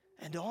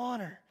and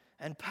honor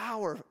and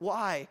power.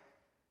 Why?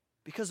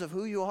 Because of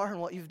who you are and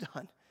what you've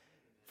done.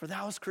 For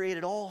thou hast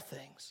created all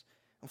things,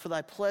 and for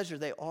thy pleasure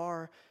they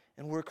are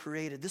and were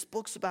created. This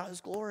book's about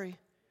his glory.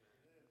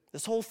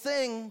 This whole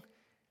thing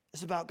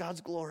is about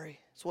God's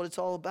glory. It's what it's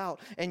all about.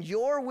 And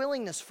your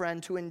willingness,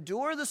 friend, to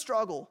endure the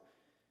struggle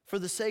for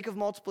the sake of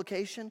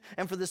multiplication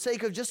and for the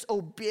sake of just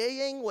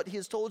obeying what he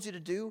has told you to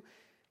do,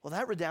 well,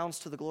 that redounds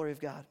to the glory of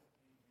God.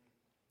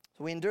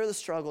 So we endure the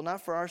struggle,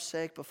 not for our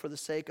sake, but for the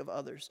sake of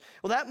others.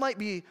 Well, that might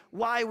be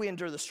why we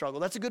endure the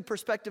struggle. That's a good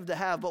perspective to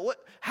have. But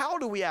how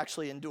do we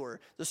actually endure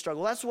the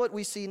struggle? That's what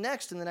we see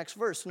next in the next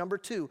verse. Number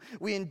 2,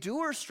 we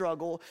endure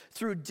struggle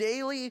through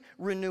daily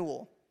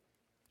renewal.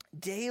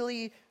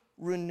 Daily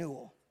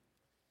renewal.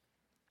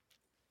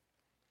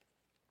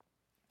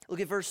 Look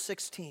at verse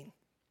 16.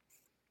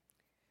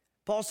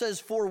 Paul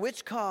says, for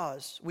which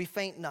cause we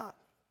faint not.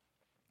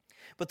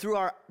 But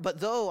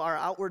though our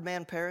outward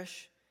man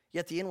perish,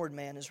 yet the inward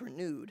man is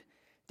renewed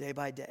day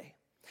by day.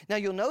 Now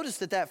you'll notice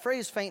that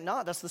phrase, faint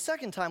not, that's the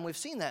second time we've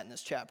seen that in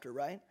this chapter,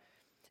 right?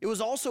 It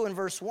was also in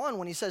verse 1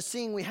 when he says,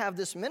 seeing we have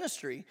this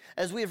ministry,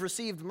 as we have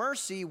received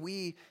mercy,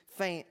 we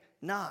faint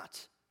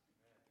not.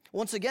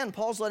 Once again,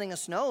 Paul's letting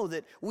us know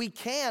that we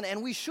can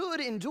and we should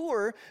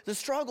endure the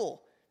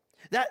struggle.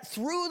 That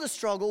through the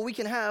struggle we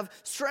can have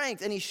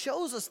strength. And he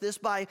shows us this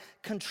by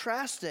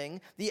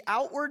contrasting the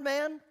outward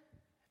man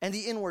and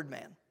the inward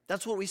man.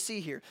 That's what we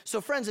see here.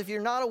 So friends, if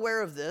you're not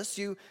aware of this,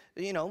 you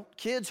know,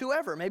 kids,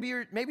 whoever, maybe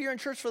you're in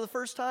church for the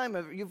first time,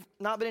 or you've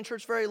not been in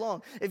church very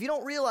long. If you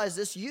don't realize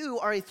this, you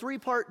are a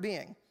three-part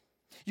being.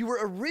 You were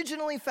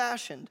originally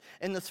fashioned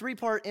in the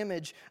three-part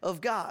image of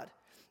God.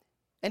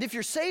 And if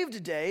you're saved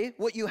today,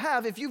 what you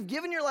have, if you've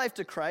given your life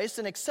to Christ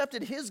and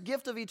accepted his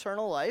gift of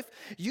eternal life,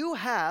 you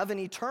have an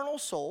eternal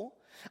soul,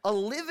 a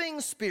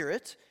living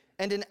spirit,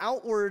 and an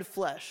outward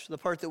flesh, the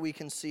part that we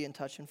can see and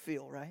touch and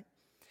feel, right?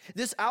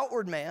 This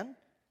outward man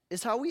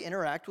is how we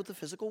interact with the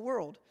physical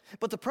world.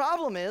 But the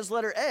problem is,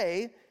 letter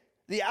A,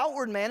 the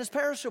outward man is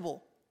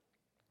perishable.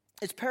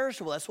 It's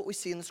perishable. That's what we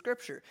see in the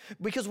scripture.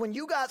 Because when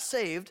you got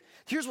saved,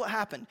 here's what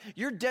happened.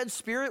 Your dead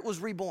spirit was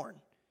reborn.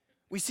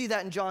 We see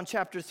that in John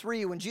chapter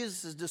 3 when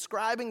Jesus is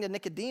describing to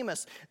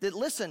Nicodemus that,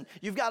 listen,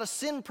 you've got a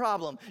sin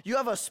problem. You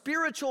have a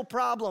spiritual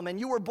problem, and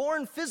you were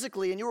born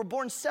physically, and you were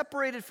born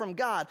separated from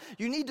God.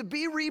 You need to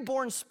be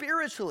reborn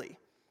spiritually.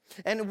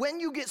 And when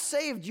you get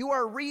saved, you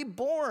are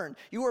reborn.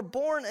 You are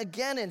born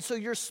again, and so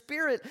your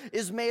spirit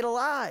is made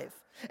alive.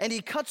 And he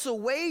cuts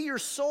away your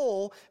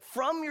soul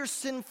from your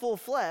sinful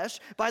flesh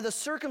by the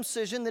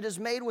circumcision that is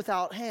made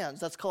without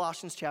hands. That's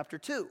Colossians chapter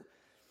 2.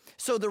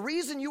 So the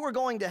reason you were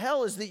going to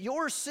hell is that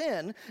your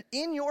sin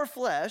in your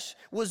flesh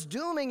was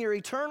dooming your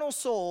eternal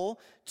soul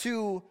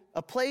to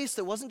a place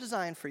that wasn't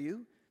designed for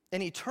you,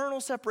 an eternal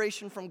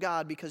separation from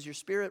God because your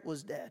spirit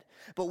was dead.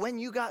 But when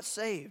you got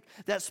saved,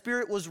 that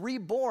spirit was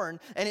reborn,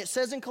 and it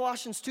says in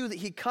Colossians 2 that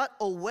he cut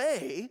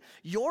away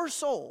your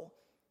soul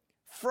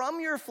from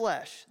your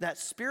flesh, that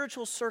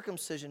spiritual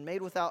circumcision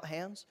made without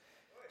hands,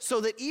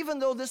 so that even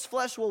though this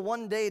flesh will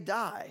one day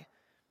die,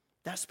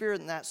 that spirit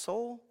and that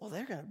soul, well,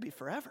 they're going to be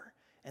forever,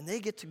 and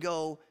they get to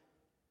go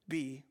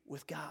be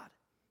with God.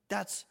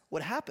 That's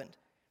what happened.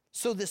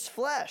 So this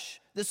flesh,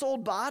 this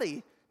old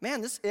body,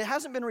 man, it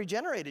hasn't been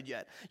regenerated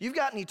yet. You've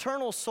got an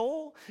eternal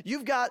soul.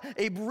 You've got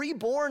a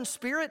reborn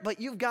spirit, but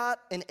you've got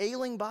an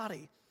ailing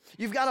body.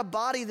 You've got a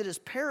body that is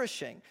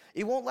perishing.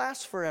 It won't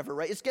last forever,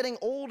 right? It's getting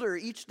older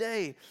each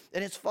day,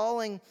 and it's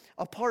falling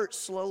apart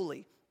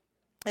slowly.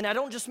 And I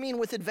don't just mean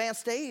with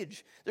advanced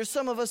age. There's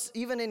some of us,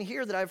 even in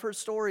here, that I've heard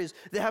stories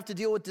that have to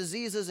deal with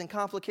diseases and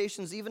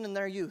complications even in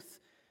their youth.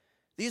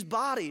 These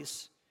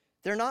bodies,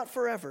 they're not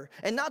forever.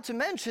 And not to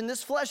mention,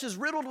 this flesh is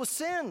riddled with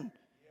sin.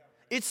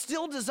 It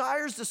still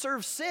desires to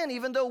serve sin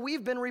even though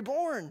we've been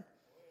reborn.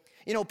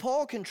 You know,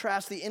 Paul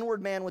contrasts the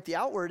inward man with the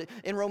outward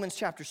in Romans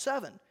chapter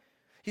 7.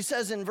 He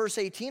says in verse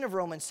 18 of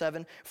Romans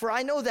 7, "For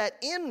I know that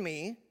in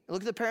me,"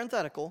 look at the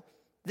parenthetical,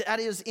 "that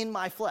is in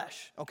my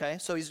flesh." Okay,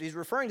 so he's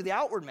referring to the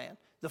outward man,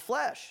 the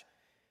flesh.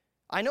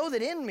 "I know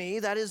that in me,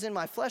 that is in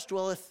my flesh,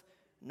 dwelleth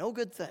no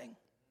good thing.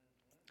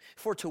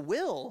 For to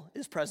will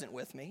is present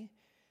with me,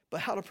 but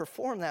how to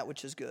perform that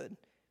which is good,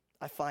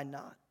 I find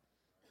not."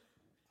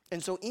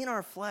 And so in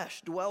our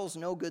flesh dwells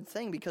no good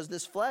thing because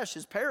this flesh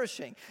is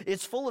perishing.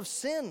 It's full of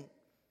sin.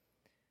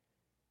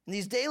 And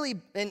these daily,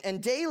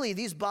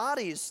 these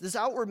bodies, this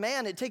outward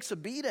man, it takes a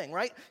beating,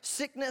 right?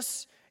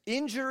 Sickness,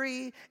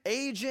 injury,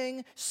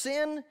 aging,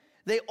 sin,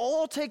 they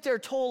all take their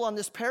toll on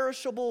this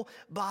perishable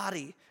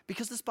body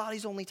because this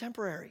body's only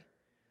temporary.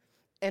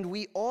 And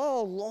we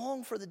all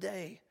long for the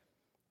day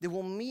that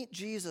we'll meet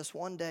Jesus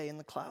one day in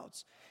the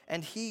clouds.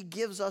 And he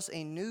gives us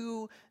a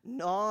new,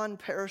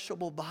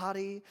 non-perishable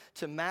body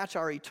to match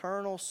our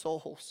eternal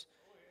souls.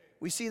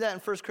 We see that in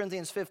 1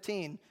 Corinthians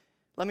 15.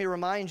 Let me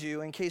remind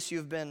you, in case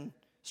you've been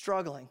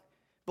struggling.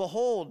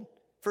 "Behold,"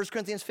 1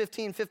 Corinthians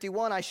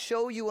 15:51, "I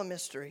show you a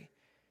mystery.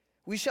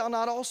 We shall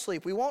not all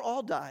sleep." We won't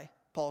all die,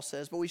 Paul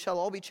says, "but we shall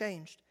all be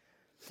changed.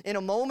 In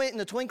a moment, in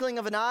the twinkling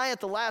of an eye, at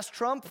the last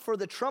trump, for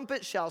the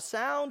trumpet shall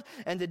sound,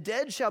 and the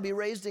dead shall be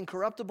raised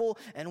incorruptible,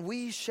 and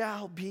we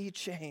shall be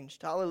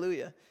changed."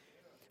 Hallelujah.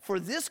 For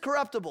this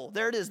corruptible,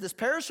 there it is, this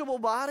perishable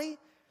body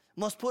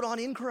must put on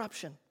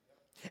incorruption,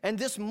 and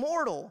this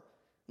mortal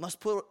must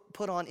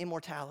put on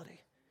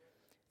immortality.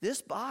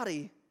 This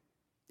body,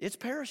 it's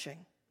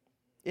perishing.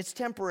 It's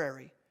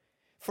temporary.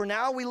 For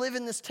now we live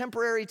in this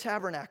temporary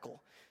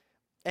tabernacle.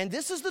 And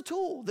this is the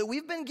tool that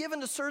we've been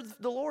given to serve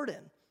the Lord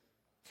in.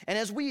 And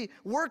as we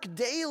work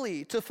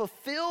daily to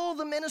fulfill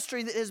the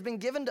ministry that has been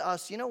given to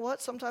us, you know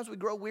what? Sometimes we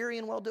grow weary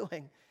in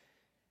well-doing.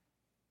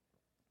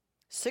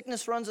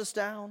 Sickness runs us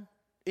down.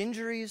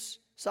 Injuries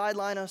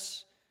sideline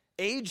us.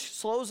 Age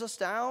slows us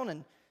down,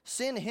 and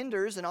sin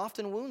hinders and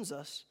often wounds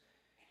us.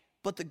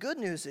 But the good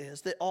news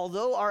is that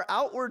although our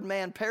outward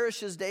man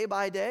perishes day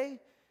by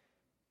day,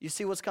 you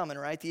see what's coming,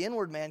 right? The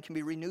inward man can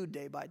be renewed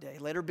day by day.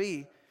 Letter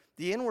B,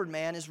 the inward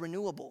man is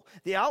renewable.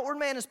 The outward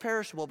man is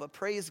perishable, but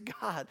praise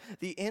God,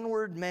 the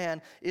inward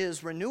man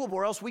is renewable,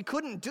 or else we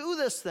couldn't do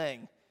this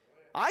thing.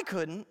 I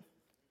couldn't.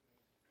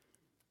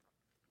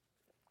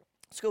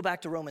 Let's go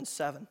back to Romans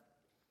 7.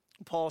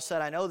 Paul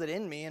said, "I know that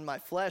in me, in my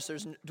flesh, there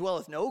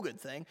dwelleth no good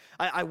thing."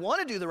 I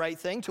want to do the right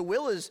thing. To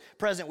will is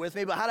present with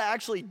me, but how to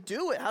actually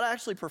do it, how to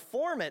actually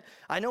perform it,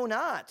 I know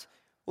not.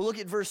 We'll look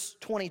at verse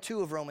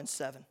 22 of Romans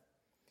 7.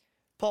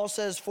 Paul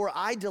says, "For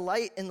I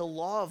delight in the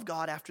law of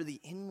God after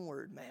the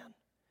inward man."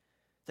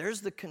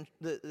 There's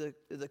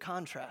the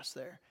contrast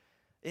there.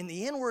 In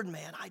the inward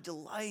man, I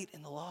delight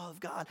in the law of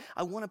God.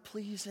 I want to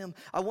please him.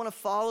 I want to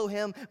follow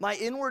him. My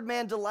inward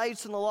man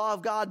delights in the law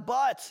of God.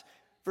 But,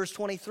 verse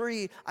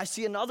 23, I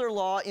see another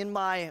law in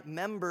my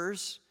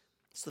members.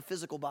 It's the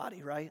physical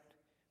body, right?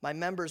 My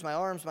members, my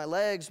arms, my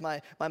legs,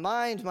 my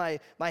mind,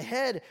 my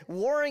head,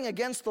 warring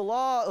against the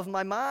law of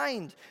my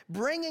mind,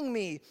 bringing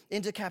me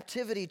into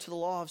captivity to the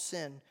law of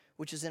sin,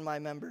 which is in my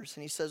members.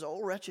 And he says,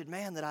 "O wretched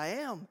man that I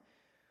am,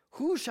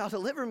 who shall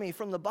deliver me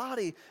from the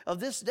body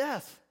of this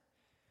death?"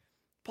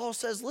 Paul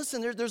says,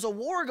 listen, there's a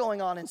war going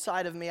on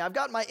inside of me. I've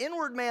got my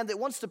inward man that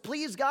wants to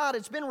please God.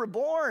 It's been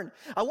reborn.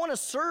 I want to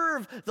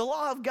serve the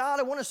law of God.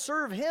 I want to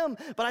serve him,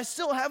 but I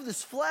still have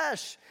this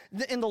flesh.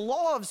 And the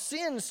law of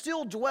sin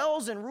still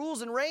dwells and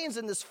rules and reigns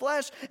in this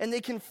flesh, and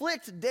they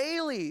conflict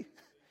daily.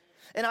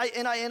 And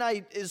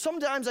I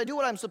sometimes I do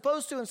what I'm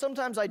supposed to, and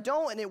sometimes I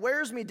don't, and it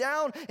wears me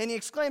down. And he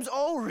exclaims,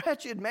 "Oh,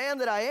 wretched man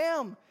that I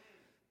am,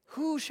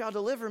 who shall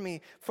deliver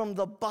me from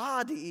the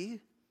body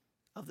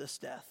of this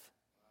death?"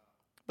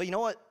 But you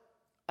know what?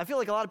 I feel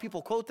like a lot of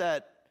people quote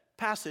that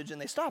passage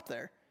and they stop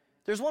there.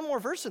 There's one more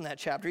verse in that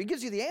chapter. He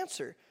gives you the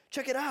answer.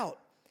 Check it out.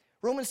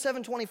 Romans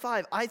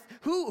 7:25.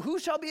 Who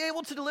shall be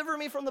able to deliver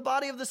me from the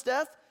body of this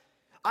death?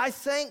 I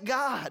thank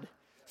God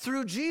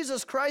through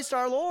Jesus Christ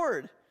our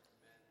Lord.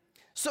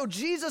 So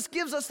Jesus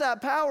gives us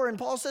that power, and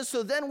Paul says,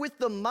 so then with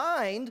the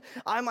mind,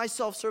 I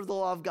myself serve the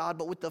law of God,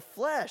 but with the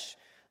flesh,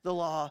 the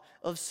law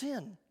of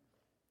sin.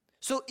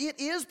 So it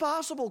is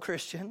possible,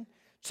 Christian,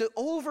 to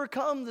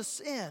overcome the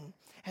sin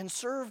and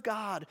serve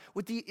God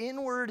with the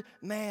inward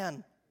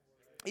man,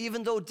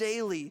 even though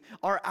daily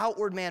our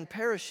outward man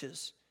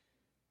perishes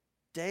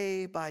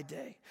day by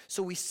day.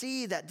 So we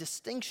see that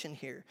distinction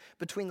here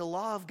between the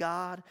law of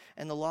God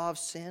and the law of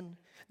sin,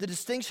 the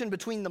distinction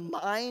between the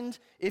mind,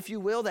 if you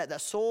will,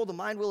 that soul, the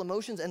mind, will,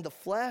 emotions, and the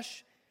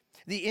flesh,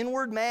 the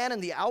inward man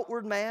and the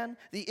outward man,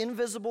 the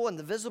invisible and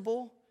the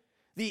visible,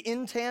 the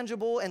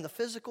intangible and the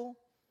physical.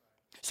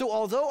 So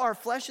although our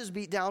flesh is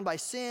beat down by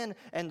sin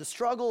and the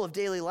struggle of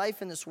daily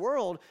life in this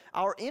world,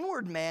 our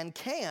inward man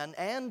can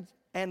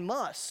and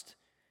must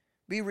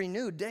be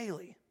renewed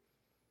daily.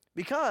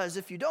 Because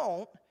if you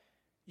don't,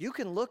 you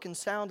can look and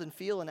sound and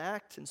feel and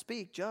act and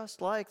speak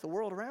just like the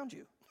world around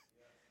you.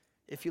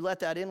 If you let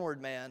that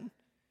inward man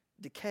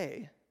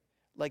decay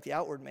like the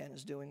outward man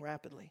is doing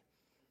rapidly.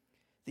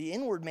 The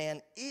inward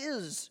man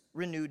is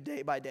renewed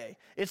day by day.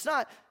 It's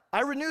not,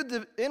 I renewed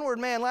the inward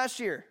man last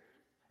year,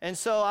 and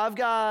so I've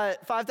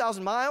got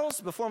 5,000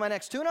 miles before my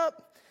next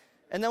tune-up,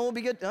 and then we'll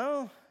be good.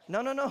 No.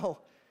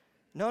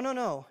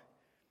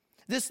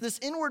 This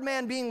inward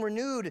man being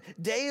renewed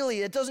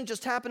daily, it doesn't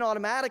just happen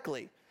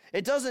automatically.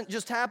 It doesn't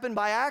just happen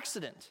by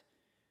accident.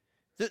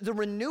 The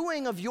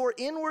renewing of your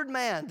inward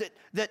man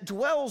that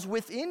dwells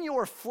within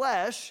your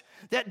flesh,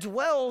 that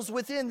dwells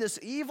within this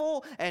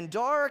evil and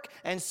dark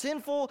and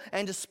sinful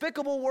and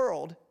despicable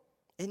world,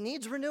 it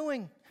needs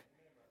renewing.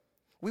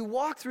 We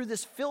walk through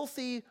this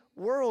filthy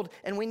world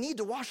and we need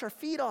to wash our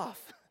feet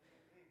off.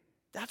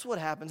 That's what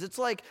happens. It's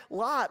like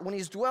Lot when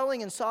he's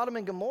dwelling in Sodom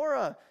and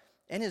Gomorrah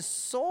and his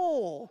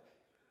soul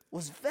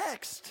was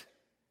vexed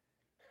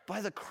by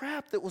the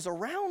crap that was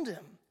around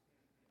him.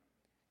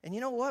 And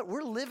you know what?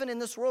 We're living in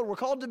this world. We're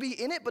called to be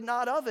in it, but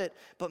not of it.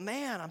 But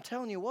man, I'm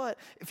telling you what,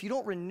 if you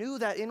don't renew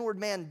that inward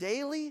man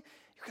daily,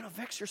 you're going to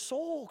vex your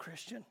soul,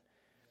 Christian.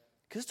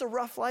 Because it's a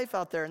rough life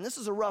out there, and this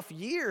is a rough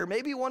year,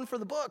 maybe one for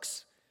the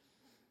books.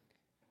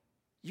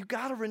 You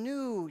got to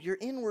renew your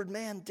inward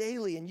man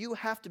daily, and you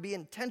have to be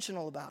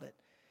intentional about it.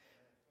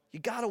 You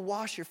got to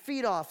wash your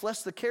feet off,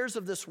 lest the cares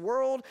of this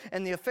world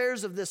and the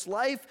affairs of this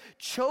life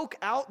choke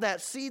out that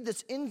seed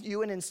that's in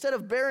you, and instead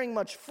of bearing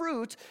much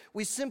fruit,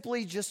 we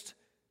simply just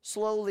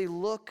slowly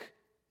look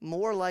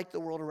more like the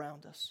world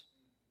around us.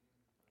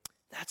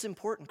 That's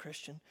important,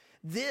 Christian.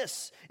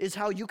 This is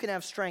how you can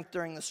have strength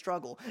during the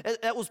struggle.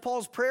 That was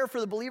Paul's prayer for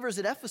the believers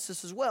at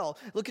Ephesus as well.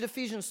 Look at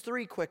Ephesians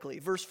 3 quickly,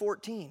 verse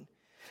 14.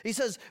 He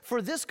says,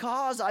 "For this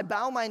cause I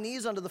bow my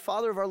knees unto the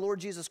Father of our Lord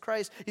Jesus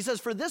Christ." He says,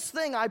 "For this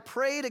thing I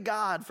pray to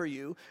God for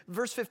you,"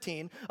 verse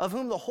 15, "of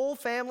whom the whole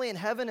family in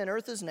heaven and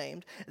earth is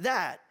named,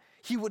 that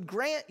he would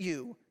grant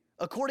you,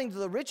 according to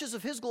the riches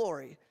of his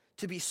glory,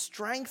 to be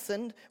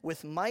strengthened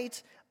with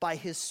might by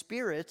his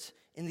Spirit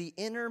in the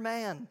inner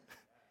man."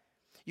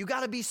 You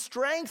got to be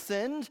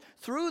strengthened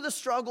through the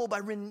struggle by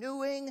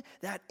renewing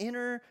that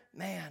inner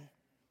man.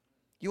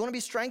 You want to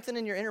be strengthened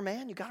in your inner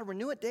man? You got to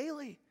renew it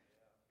daily.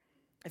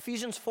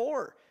 Ephesians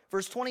 4,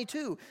 verse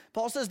 22,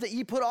 Paul says that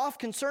ye put off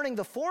concerning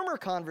the former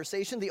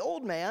conversation, the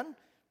old man,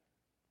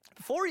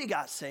 before you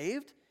got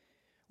saved,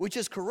 which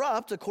is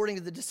corrupt according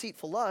to the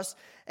deceitful lust,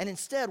 and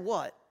instead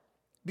what?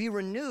 Be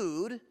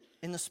renewed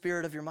in the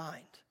spirit of your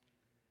mind.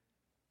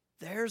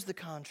 There's the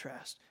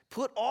contrast.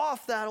 Put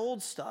off that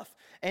old stuff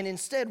and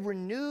instead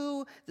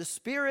renew the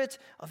spirit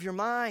of your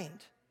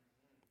mind.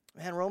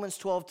 Man, Romans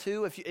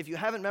 12:2. If you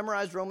haven't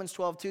memorized Romans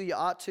 12:2, you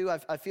ought to.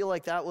 I feel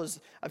like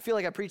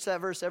I preached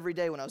that verse every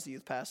day when I was the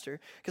youth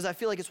pastor, because I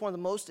feel like it's one of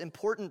the most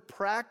important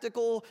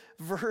practical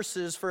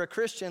verses for a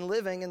Christian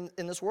living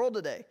in this world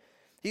today.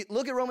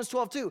 Look at Romans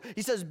 12:2.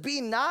 He says, be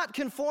not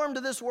conformed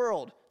to this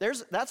world.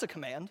 That's a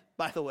command,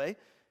 by the way.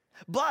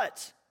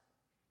 But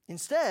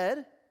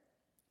instead,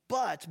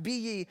 be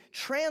ye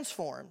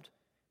transformed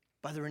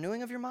by the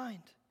renewing of your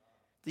mind,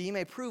 that ye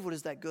may prove what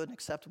is that good and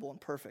acceptable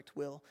and perfect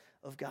will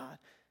of God.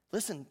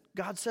 Listen,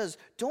 God says,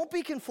 don't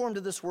be conformed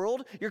to this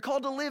world. You're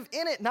called to live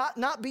in it,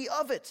 not be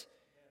of it.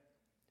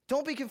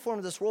 Don't be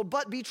conformed to this world,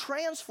 but be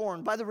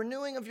transformed by the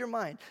renewing of your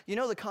mind. You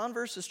know, the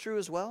converse is true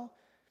as well.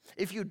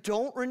 If you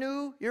don't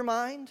renew your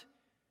mind,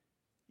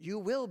 you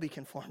will be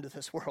conformed to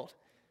this world.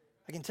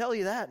 I can tell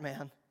you that,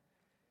 man.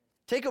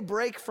 Take a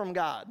break from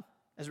God,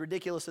 as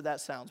ridiculous as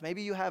that sounds.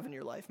 Maybe you have in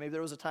your life. Maybe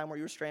there was a time where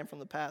you were straying from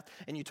the path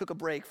and you took a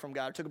break from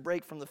God, took a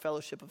break from the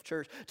fellowship of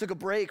church, took a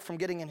break from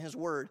getting in his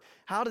word.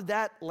 How did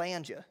that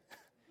land you?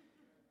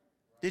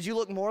 Did you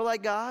look more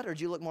like God, or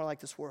did you look more like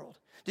this world?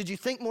 Did you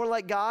think more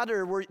like God,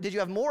 or did you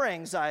have more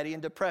anxiety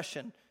and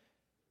depression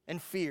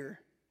and fear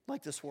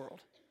like this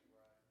world?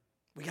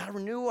 We got to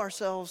renew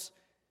ourselves.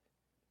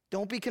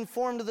 Don't be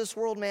conformed to this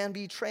world, man.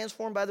 Be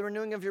transformed by the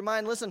renewing of your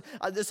mind. Listen,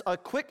 I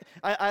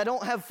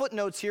don't have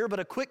footnotes here, but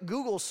a quick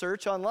Google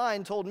search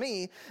online told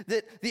me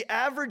that the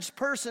average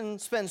person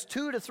spends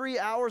 2 to 3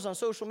 hours on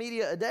social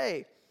media a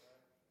day.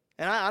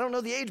 And I don't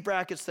know the age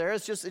brackets there.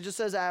 It just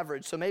says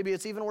average. So maybe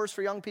it's even worse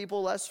for young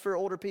people, less for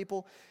older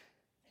people.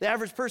 The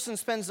average person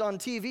spends on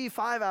TV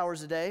 5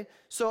 hours a day.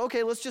 So,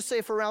 okay, let's just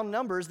say for round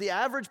numbers, the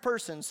average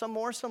person, some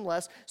more, some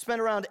less,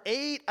 spend around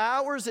 8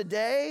 hours a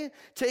day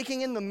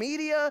taking in the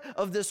media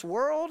of this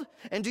world.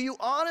 And do you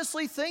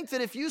honestly think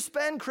that if you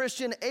spend,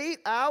 Christian, 8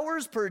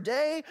 hours per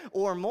day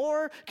or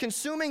more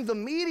consuming the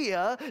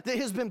media that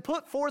has been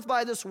put forth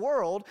by this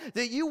world,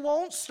 that you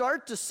won't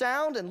start to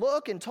sound and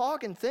look and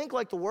talk and think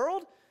like the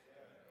world?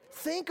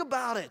 Think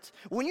about it.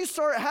 When you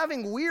start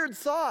having weird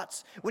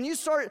thoughts, when you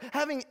start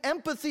having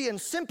empathy and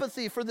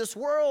sympathy for this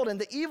world and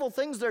the evil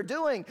things they're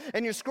doing,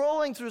 and you're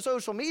scrolling through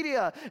social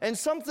media and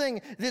something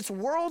that's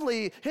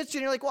worldly hits you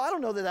and you're like, well, I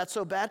don't know that that's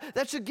so bad.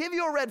 That should give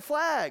you a red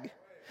flag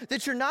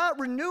that you're not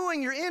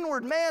renewing your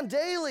inward man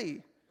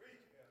daily.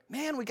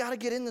 Man, we got to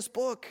get in this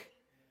book.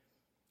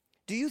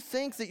 Do you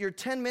think that your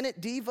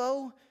 10-minute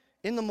Devo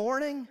in the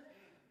morning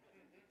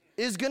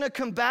is going to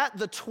combat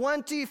the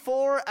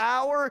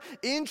 24-hour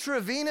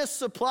intravenous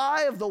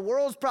supply of the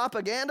world's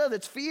propaganda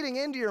that's feeding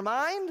into your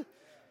mind?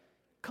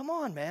 Come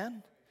on,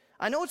 man.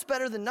 I know it's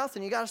better than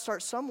nothing. You got to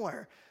start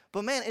somewhere.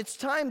 But man, it's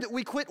time that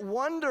we quit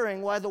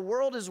wondering why the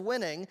world is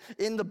winning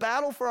in the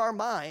battle for our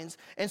minds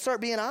and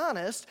start being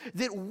honest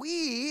that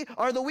we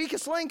are the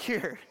weakest link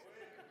here.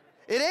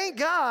 It ain't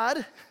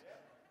God.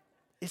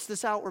 It's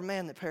this outward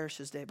man that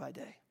perishes day by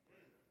day.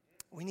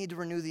 We need to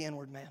renew the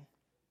inward man.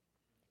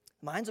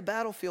 Mind's a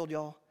battlefield,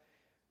 y'all,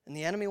 and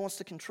the enemy wants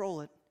to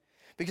control it.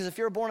 Because if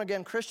you're a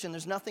born-again Christian,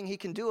 there's nothing he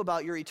can do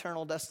about your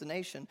eternal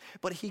destination.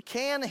 But he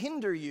can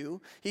hinder you,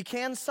 he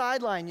can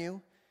sideline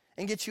you,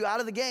 and get you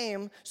out of the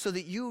game so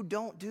that you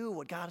don't do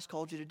what God has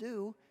called you to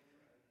do.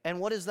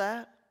 And what is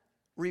that?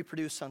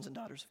 Reproduce sons and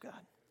daughters of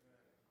God.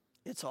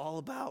 It's all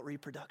about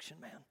reproduction,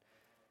 man.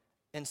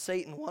 And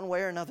Satan, one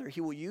way or another,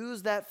 he will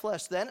use that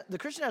flesh. Then the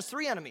Christian has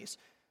 3 enemies,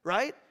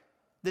 right?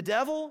 The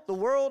devil, the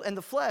world, and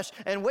the flesh.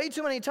 And way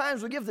too many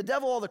times we give the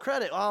devil all the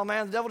credit. Oh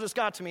man, the devil just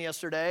got to me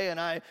yesterday and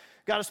I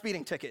got a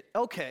speeding ticket.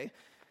 Okay.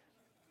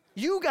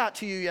 You got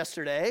to you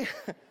yesterday.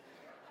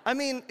 I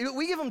mean,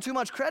 we give him too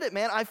much credit,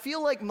 man. I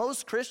feel like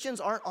most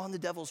Christians aren't on the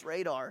devil's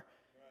radar.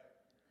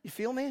 You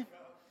feel me?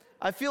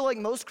 I feel like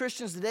most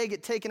Christians today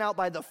get taken out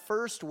by the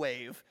first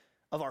wave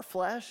of our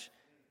flesh,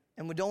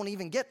 and we don't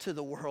even get to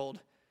the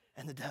world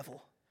and the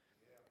devil.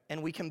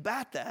 And we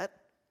combat that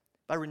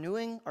by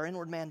renewing our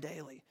inward man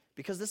daily.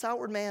 Because this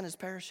outward man is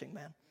perishing,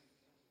 man.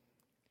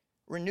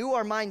 Renew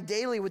our mind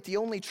daily with the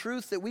only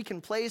truth that we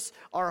can place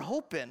our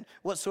hope in,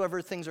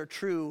 whatsoever things are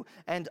true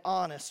and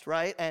honest,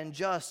 right? And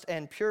just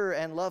and pure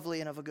and lovely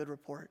and of a good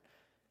report.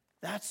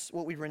 That's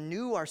what we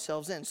renew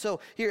ourselves in.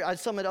 So here, I'd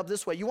sum it up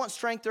this way. You want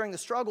strength during the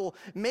struggle,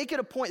 make it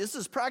a point. This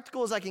is as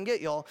practical as I can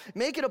get, y'all.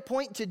 Make it a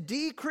point to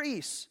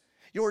decrease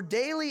your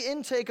daily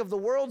intake of the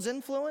world's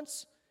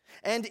influence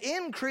and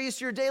increase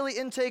your daily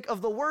intake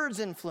of the word's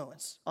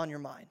influence on your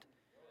mind.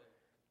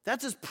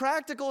 That's as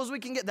practical as we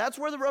can get. That's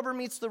where the rubber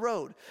meets the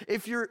road.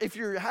 If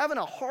you're having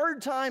a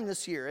hard time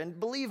this year, and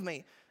believe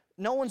me,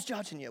 no one's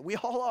judging you. We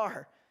all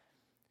are.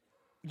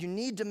 You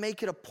need to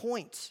make it a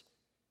point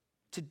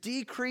to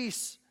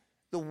decrease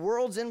the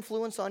world's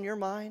influence on your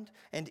mind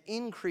and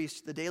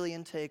increase the daily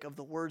intake of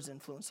the word's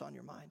influence on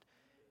your mind.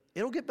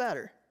 It'll get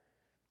better.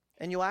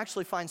 And you'll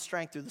actually find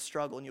strength through the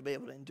struggle, and you'll be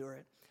able to endure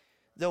it.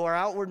 Though our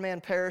outward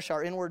man perish,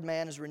 our inward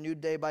man is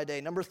renewed day by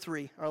day. Number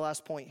 3, our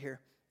last point here.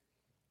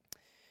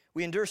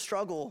 We endure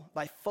struggle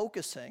by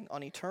focusing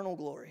on eternal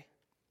glory.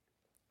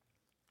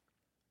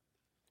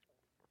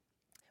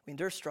 We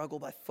endure struggle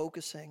by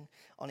focusing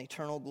on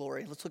eternal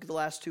glory. Let's look at the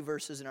last 2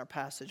 verses in our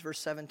passage. Verse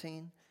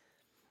 17.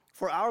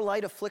 For our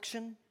light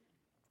affliction,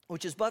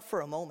 which is but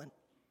for a moment.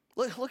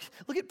 Look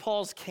at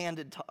Paul's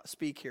candid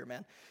speak here,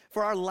 man.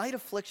 For our light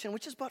affliction,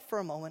 which is but for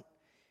a moment,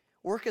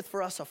 worketh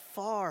for us a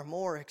far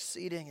more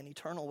exceeding and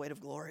eternal weight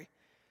of glory.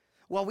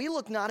 While we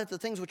look not at the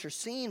things which are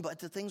seen, but at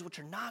the things which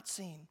are not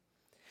seen.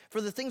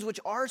 For the things which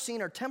are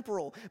seen are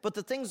temporal, but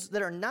the things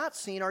that are not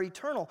seen are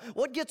eternal.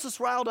 What gets us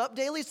riled up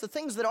daily? It's the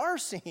things that are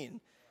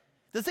seen.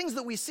 The things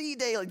that we see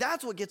daily,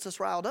 that's what gets us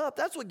riled up.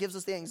 That's what gives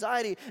us the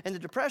anxiety and the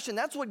depression.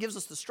 That's what gives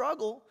us the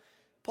struggle.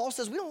 Paul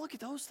says we don't look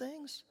at those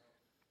things.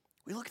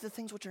 We look at the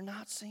things which are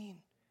not seen.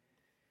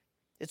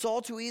 It's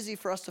all too easy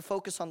for us to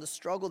focus on the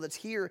struggle that's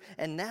here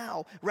and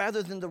now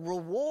rather than the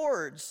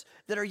rewards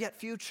that are yet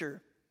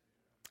future,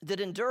 that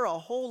endure a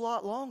whole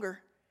lot longer.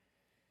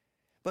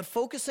 But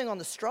focusing on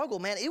the struggle,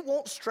 man, it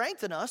won't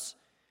strengthen us.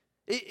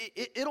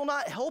 It'll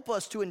not help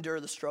us to endure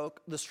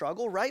the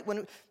struggle, right?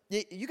 When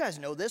you guys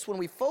know this, when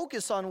we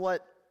focus on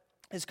what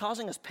is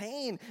causing us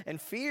pain and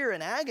fear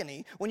and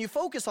agony, when you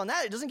focus on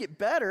that, it doesn't get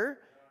better.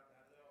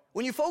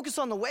 When you focus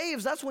on the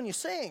waves, that's when you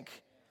sink.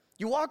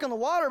 You walk on the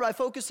water by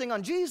focusing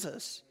on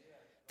Jesus.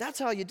 That's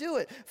how you do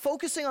it.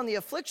 Focusing on the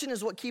affliction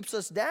is what keeps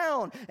us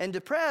down and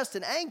depressed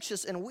and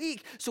anxious and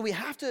weak. So we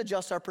have to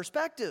adjust our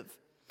perspective.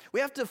 We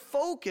have to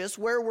focus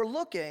where we're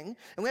looking,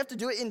 and we have to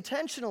do it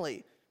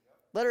intentionally.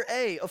 Letter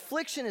A,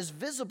 affliction is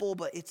visible,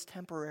 but it's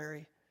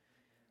temporary.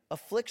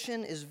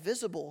 Affliction is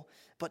visible,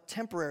 but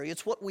temporary.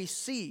 It's what we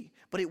see,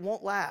 but it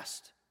won't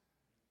last.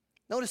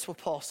 Notice what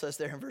Paul says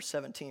there in verse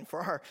 17,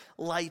 for our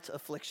light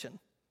affliction.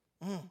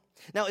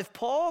 Now, if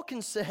Paul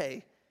can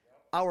say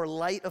our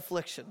light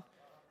affliction,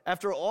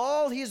 after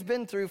all he's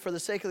been through for the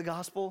sake of the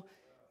gospel,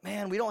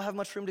 man, we don't have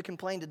much room to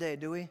complain today,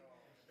 do we?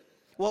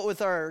 What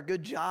with our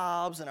good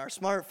jobs and our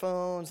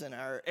smartphones and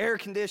our air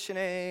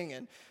conditioning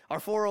and our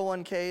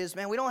 401ks,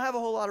 man, we don't have a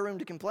whole lot of room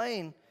to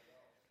complain.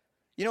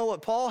 You know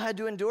what Paul had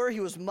to endure? He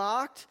was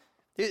mocked.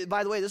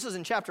 By the way, this is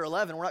in chapter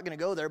 11. We're not going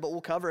to go there, but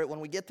we'll cover it when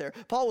we get there.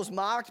 Paul was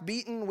mocked,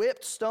 beaten,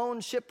 whipped,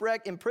 stoned,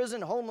 shipwrecked,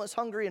 imprisoned, homeless,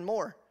 hungry, and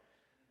more.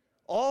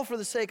 All for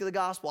the sake of the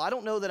gospel. I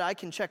don't know that I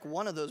can check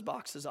one of those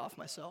boxes off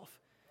myself.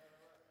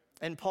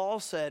 And Paul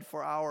said,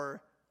 for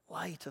our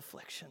light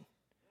affliction,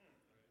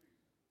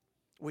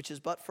 which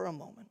is but for a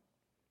moment.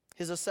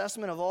 His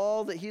assessment of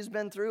all that he's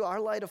been through, our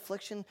light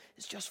affliction,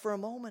 is just for a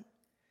moment.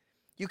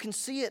 You can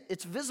see it.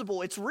 It's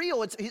visible. It's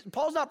real.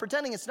 Paul's not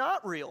pretending it's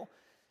not real.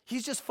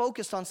 He's just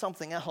focused on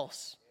something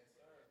else.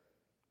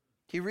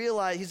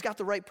 He's got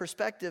the right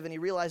perspective, and he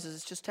realizes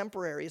it's just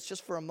temporary. It's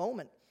just for a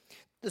moment.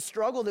 The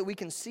struggle that we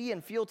can see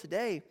and feel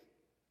today,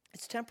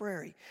 it's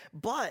temporary.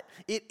 But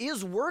it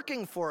is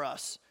working for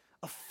us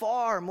a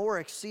far more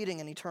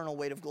exceeding and eternal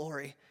weight of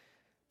glory.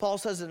 Paul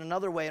says it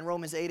another way in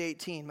Romans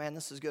 8:18. Man,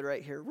 this is good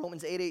right here.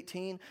 Romans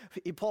 8:18.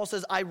 Paul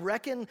says, I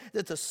reckon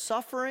that the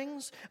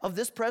sufferings of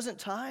this present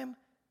time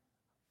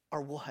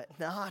are what?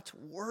 Not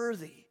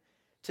worthy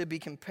to be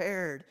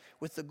compared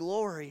with the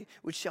glory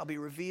which shall be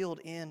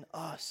revealed in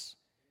us.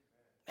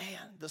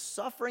 Man, the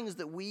sufferings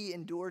that we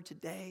endure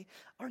today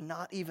are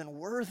not even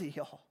worthy,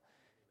 y'all,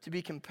 to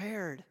be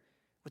compared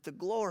with the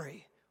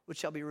glory which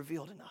shall be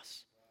revealed in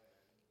us.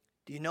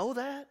 Do you know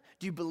that?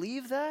 Do you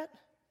believe that?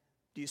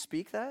 Do you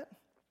speak that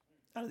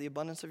out of the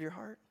abundance of your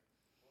heart?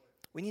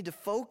 We need to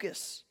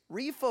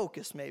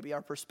refocus maybe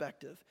our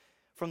perspective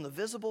from the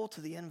visible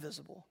to the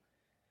invisible.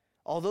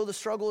 Although the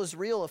struggle is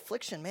real,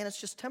 affliction, man,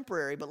 it's just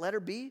temporary. But let her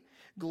be.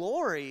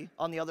 Glory,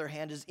 on the other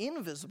hand, is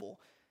invisible,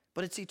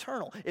 but it's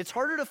eternal. It's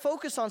harder to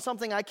focus on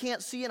something I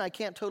can't see and I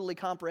can't totally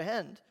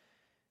comprehend.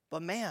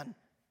 But man,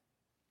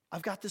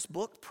 I've got this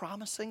book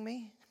promising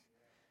me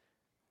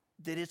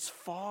that it's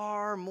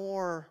far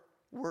more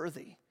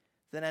worthy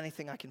than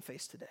anything I can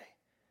face today.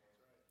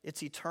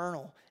 It's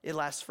eternal. It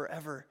lasts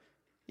forever.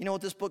 You know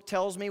what this book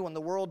tells me? When the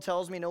world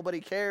tells me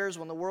nobody cares,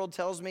 when the world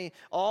tells me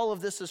all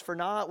of this is for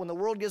naught, when the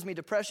world gives me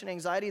depression,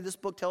 anxiety, this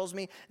book tells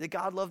me that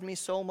God loved me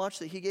so much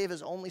that he gave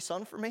his only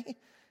son for me,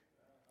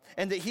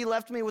 and that he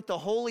left me with the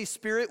Holy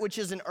Spirit, which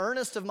is an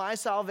earnest of my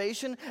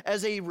salvation,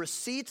 as a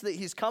receipt that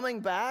he's coming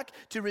back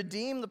to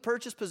redeem the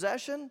purchased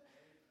possession.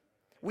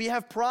 We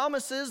have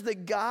promises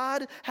that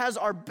God has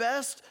our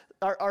best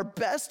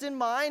in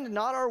mind,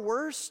 not our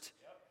worst.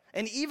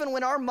 And even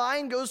when our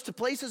mind goes to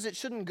places it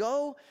shouldn't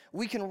go,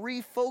 we can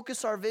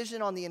refocus our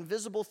vision on the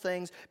invisible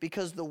things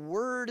because the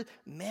Word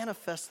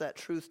manifests that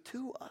truth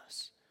to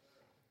us.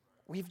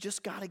 We've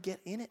just got to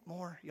get in it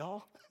more,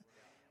 y'all.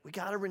 We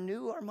got to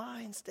renew our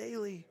minds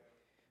daily.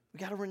 We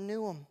got to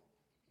renew them,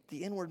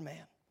 the inward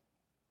man.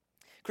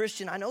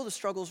 Christian, I know the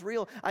struggle's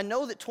real. I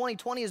know that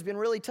 2020 has been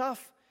really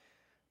tough.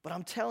 But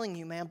I'm telling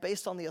you, man,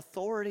 based on the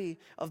authority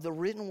of the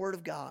written word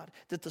of God,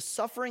 that the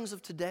sufferings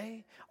of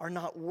today are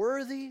not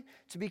worthy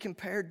to be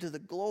compared to the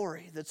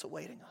glory that's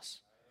awaiting us.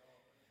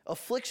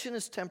 Affliction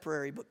is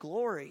temporary, but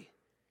glory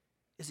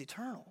is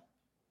eternal.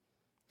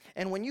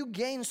 And when you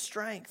gain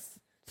strength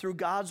through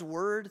God's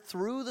word,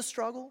 through the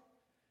struggle,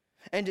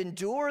 and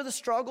endure the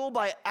struggle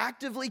by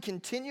actively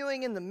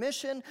continuing in the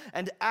mission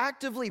and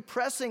actively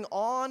pressing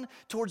on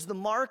towards the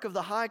mark of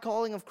the high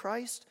calling of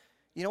Christ,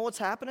 you know what's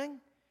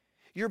happening?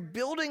 You're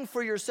building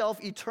for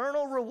yourself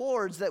eternal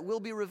rewards that will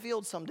be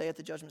revealed someday at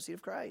the judgment seat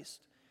of Christ.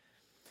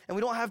 And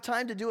we don't have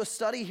time to do a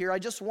study here. I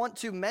just want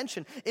to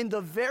mention, in the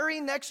very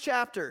next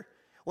chapter,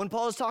 When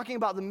Paul is talking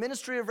about the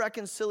ministry of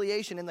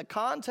reconciliation in the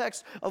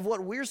context of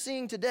what we're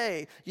seeing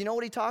today, you know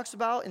what he talks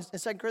about in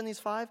 2 Corinthians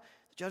 5?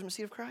 The judgment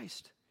seat of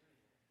Christ.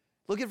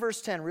 Look at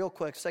verse 10 real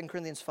quick, 2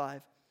 Corinthians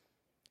 5.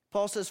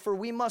 Paul says, for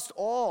we must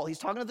all, he's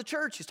talking to the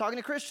church, he's talking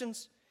to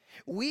Christians,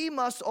 we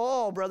must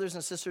all, brothers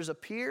and sisters,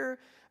 appear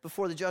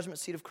before the judgment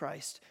seat of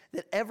Christ,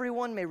 that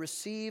everyone may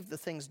receive the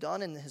things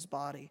done in his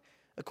body,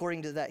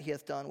 according to that he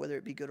hath done, whether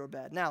it be good or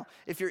bad. Now,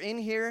 if you're in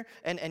here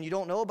and you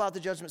don't know about the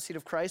judgment seat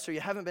of Christ, or you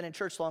haven't been in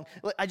church long,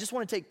 I just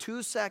want to take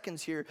 2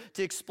 seconds here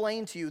to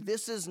explain to you,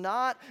 this is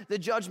not the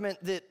judgment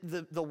that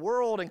the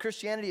world and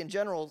Christianity in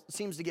general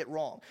seems to get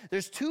wrong.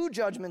 There's 2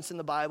 judgments in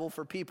the Bible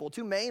for people,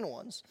 2 main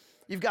ones.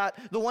 You've got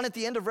the one at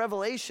the end of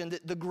Revelation,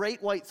 the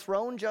great white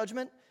throne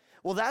judgment.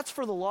 Well, that's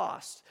for the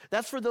lost.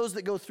 That's for those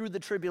that go through the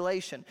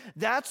tribulation.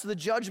 That's the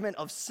judgment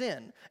of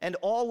sin, and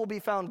all will be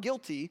found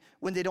guilty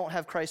when they don't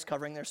have Christ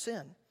covering their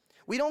sin.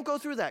 We don't go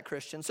through that,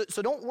 Christians,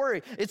 so don't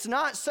worry. It's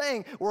not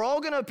saying we're all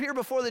going to appear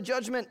before the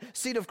judgment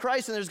seat of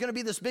Christ and there's going to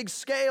be this big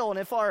scale, and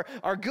if our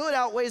good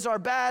outweighs our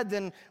bad,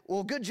 then,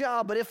 well, good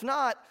job. But if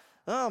not,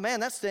 oh man,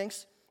 that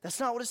stinks. That's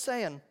not what it's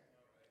saying.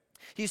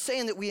 He's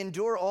saying that we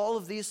endure all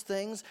of these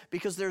things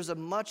because there's a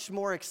much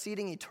more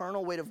exceeding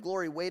eternal weight of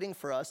glory waiting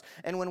for us.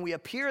 And when we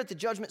appear at the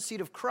judgment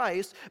seat of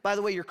Christ, by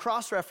the way, your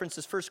cross-reference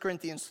is 1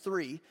 Corinthians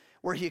 3,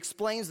 where he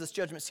explains this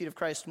judgment seat of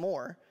Christ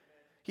more.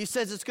 He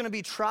says it's going to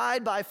be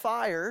tried by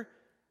fire,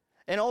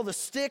 and all the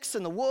sticks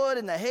and the wood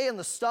and the hay and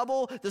the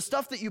stubble, the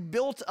stuff that you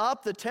built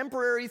up, the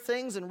temporary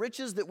things and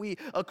riches that we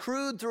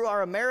accrued through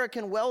our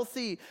American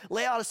wealthy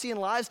Laodicean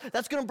lives,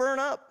 that's going to burn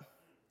up.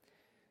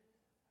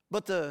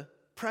 But the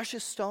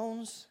precious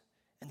stones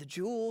and the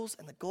jewels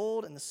and the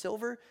gold and the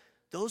silver,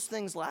 those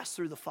things last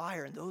through the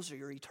fire, and those are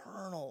your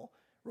eternal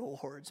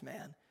rewards,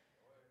 man.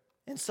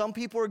 And some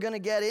people are going to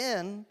get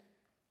in,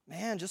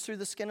 man, just through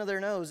the skin of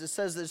their nose. It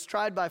says that it's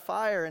tried by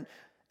fire,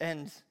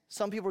 and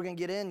some people are going to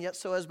get in, yet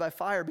so as by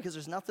fire, because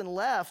there's nothing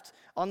left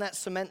on that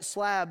cement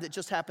slab that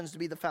just happens to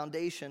be the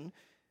foundation,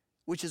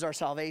 which is our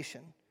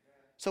salvation.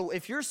 So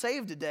if you're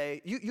saved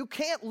today, you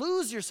can't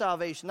lose your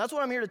salvation. That's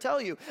what I'm here to tell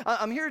you.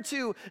 I'm here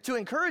to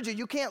encourage you.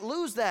 You can't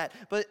lose that.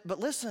 But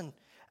listen,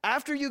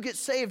 after you get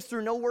saved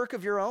through no work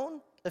of your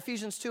own,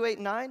 Ephesians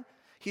 2:8-9,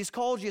 he's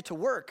called you to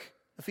work,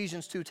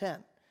 Ephesians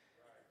 2:10.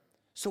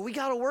 So we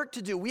got to work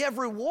to do. We have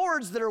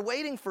rewards that are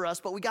waiting for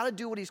us, but we got to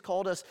do what he's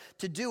called us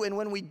to do. And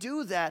when we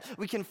do that,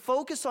 we can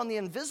focus on the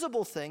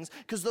invisible things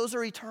because those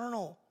are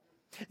eternal.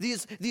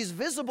 These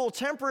visible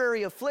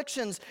temporary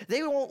afflictions,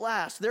 they won't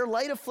last. They're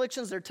light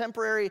afflictions, they're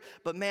temporary.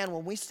 But man,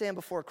 when we stand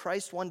before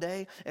Christ one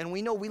day and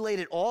we know we laid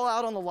it all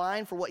out on the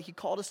line for what he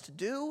called us to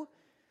do,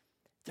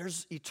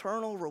 there's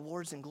eternal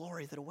rewards and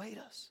glory that await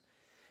us.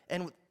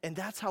 And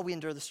that's how we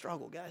endure the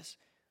struggle, guys.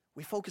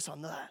 We focus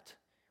on that.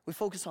 We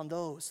focus on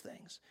those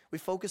things. We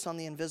focus on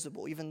the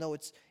invisible, even though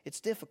it's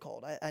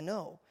difficult, I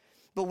know.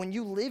 But when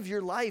you live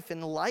your life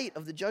in the light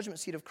of the judgment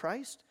seat of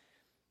Christ,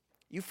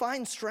 you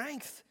find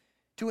strength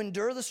to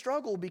endure the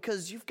struggle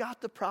because you've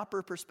got the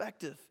proper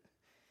perspective.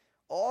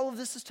 All of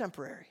this is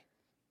temporary.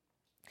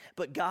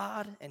 But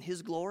God and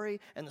his glory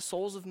and the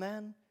souls of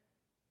men,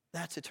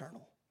 that's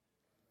eternal.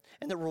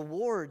 And the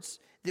rewards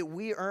that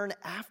we earn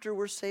after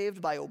we're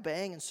saved by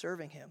obeying and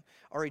serving him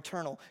are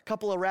eternal. A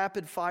couple of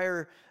rapid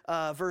fire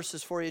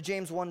verses for you.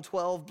 James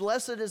 1:12,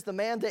 blessed is the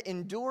man that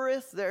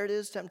endureth, there it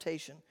is,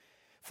 temptation.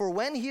 For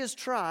when he is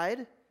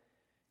tried,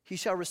 he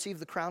shall receive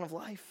the crown of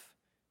life,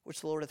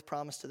 which the Lord hath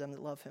promised to them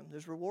that love him.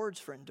 There's rewards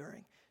for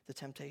enduring the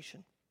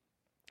temptation.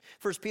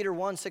 1 Peter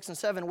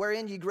 1:6-7,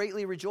 wherein ye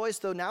greatly rejoice,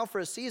 though now for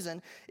a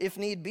season, if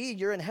need be,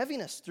 you're in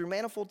heaviness through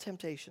manifold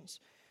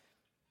temptations,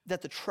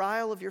 that the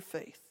trial of your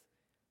faith,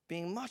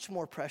 being much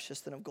more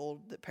precious than of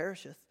gold that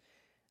perisheth,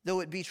 though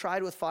it be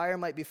tried with fire,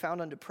 might be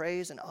found unto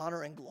praise and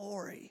honor and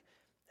glory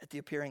at the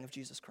appearing of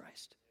Jesus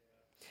Christ.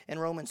 In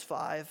Romans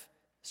 5,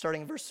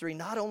 starting in verse 3,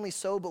 not only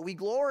so, but we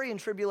glory in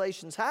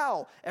tribulations.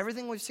 How?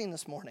 Everything we've seen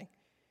this morning.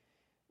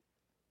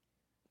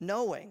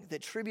 Knowing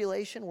that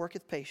tribulation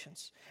worketh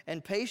patience,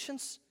 and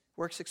patience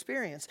works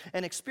experience,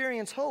 and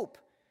experience hope.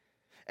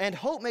 And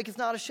hope maketh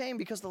not ashamed,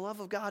 because the love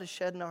of God is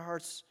shed in our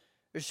hearts,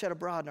 is shed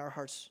abroad in our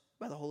hearts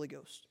by the Holy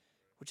Ghost,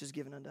 which is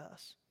given unto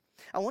us.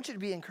 I want you to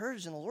be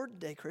encouraged in the Lord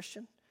today,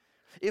 Christian.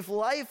 If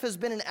life has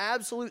been an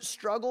absolute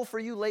struggle for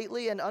you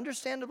lately, and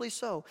understandably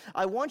so,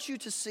 I want you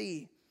to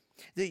see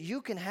that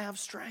you can have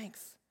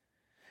strength.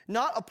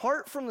 Not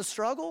apart from the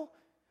struggle,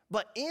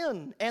 but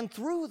in and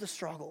through the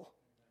struggle,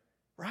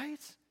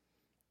 right?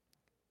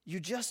 You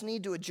just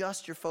need to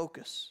adjust your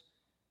focus.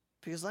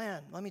 Because,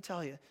 man, let me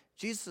tell you,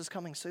 Jesus is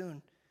coming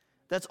soon.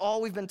 That's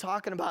all we've been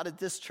talking about at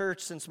this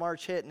church since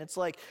March hit. And it's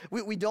like,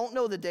 we don't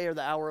know the day or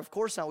the hour. Of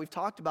course not. We've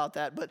talked about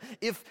that. But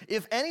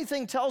if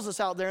anything tells us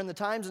out there in the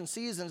times and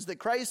seasons that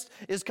Christ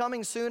is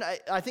coming soon,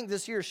 I think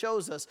this year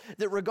shows us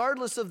that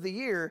regardless of the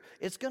year,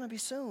 it's going to be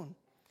soon.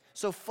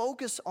 So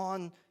focus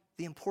on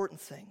the important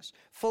things.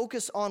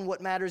 Focus on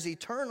what matters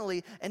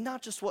eternally and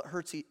not just what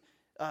hurts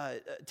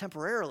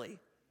temporarily.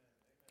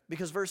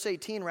 Because verse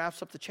 18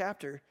 wraps up the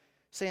chapter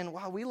saying,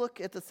 wow, we look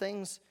at the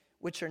things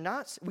which are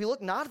not, we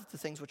look not at the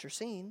things which are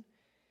seen,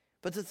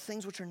 but at the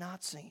things which are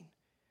not seen.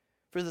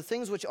 For the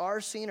things which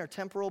are seen are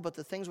temporal, but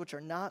the things which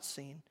are not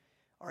seen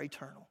are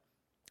eternal.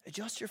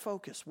 Adjust your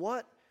focus.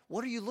 What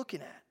are you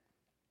looking at?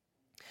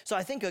 So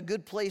I think a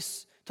good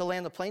place to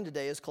land the plane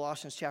today is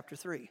Colossians chapter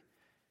 3.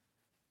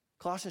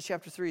 Colossians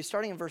chapter 3,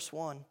 starting in verse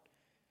 1.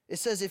 It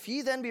says, if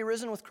ye then be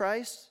risen with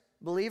Christ,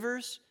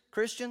 believers,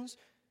 Christians,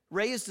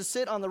 raised to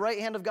sit on the right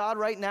hand of God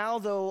right now,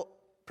 though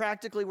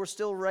practically we're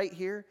still right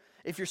here.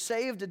 If you're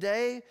saved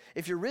today,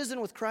 if you're risen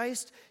with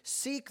Christ,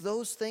 seek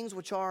those things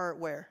which are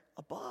where?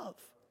 Above.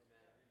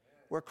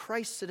 Where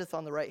Christ sitteth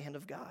on the right hand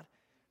of God.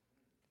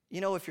 You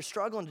know, if you're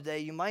struggling today,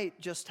 you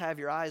might just have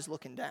your eyes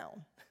looking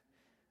down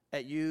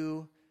at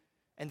you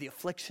and the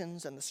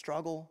afflictions and the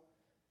struggle.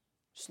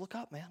 Just look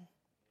up, man.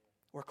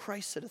 Where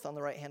Christ sitteth on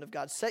the right hand of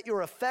God. Set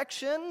your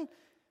affection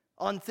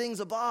on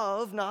things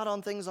above, not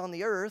on things on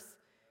the earth,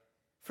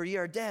 for ye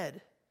are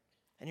dead,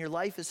 and your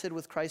life is hid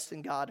with Christ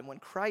in God. And when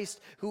Christ,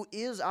 who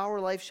is our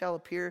life, shall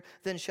appear,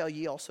 then shall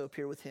ye also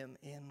appear with him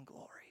in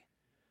glory.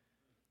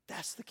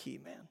 That's the key,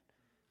 man.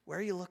 Where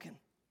are you looking?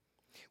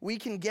 We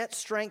can get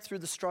strength through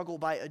the struggle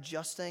by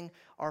adjusting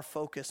our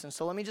focus. And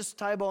so let me just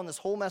tie a bow on this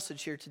whole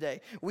message here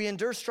today. We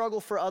endure struggle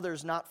for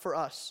others, not for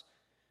us.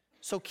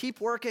 So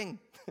keep working.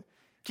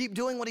 Keep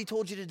doing what he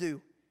told you to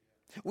do.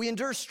 We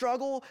endure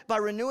struggle by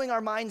renewing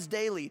our minds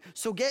daily.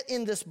 So get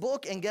in this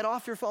book and get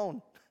off your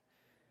phone.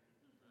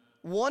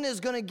 One is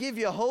going to give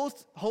you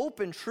hope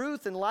and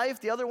truth and life.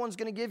 The other one's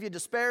going to give you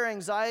despair,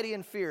 anxiety,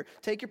 and fear.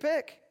 Take your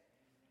pick.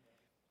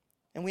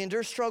 And we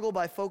endure struggle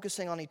by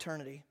focusing on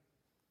eternity.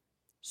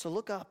 So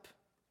look up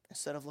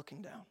instead of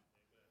looking down.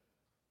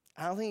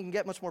 I don't think you can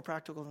get much more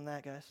practical than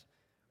that, guys.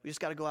 We just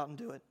got to go out and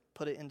do it.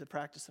 Put it into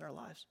practice in our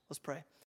lives. Let's pray.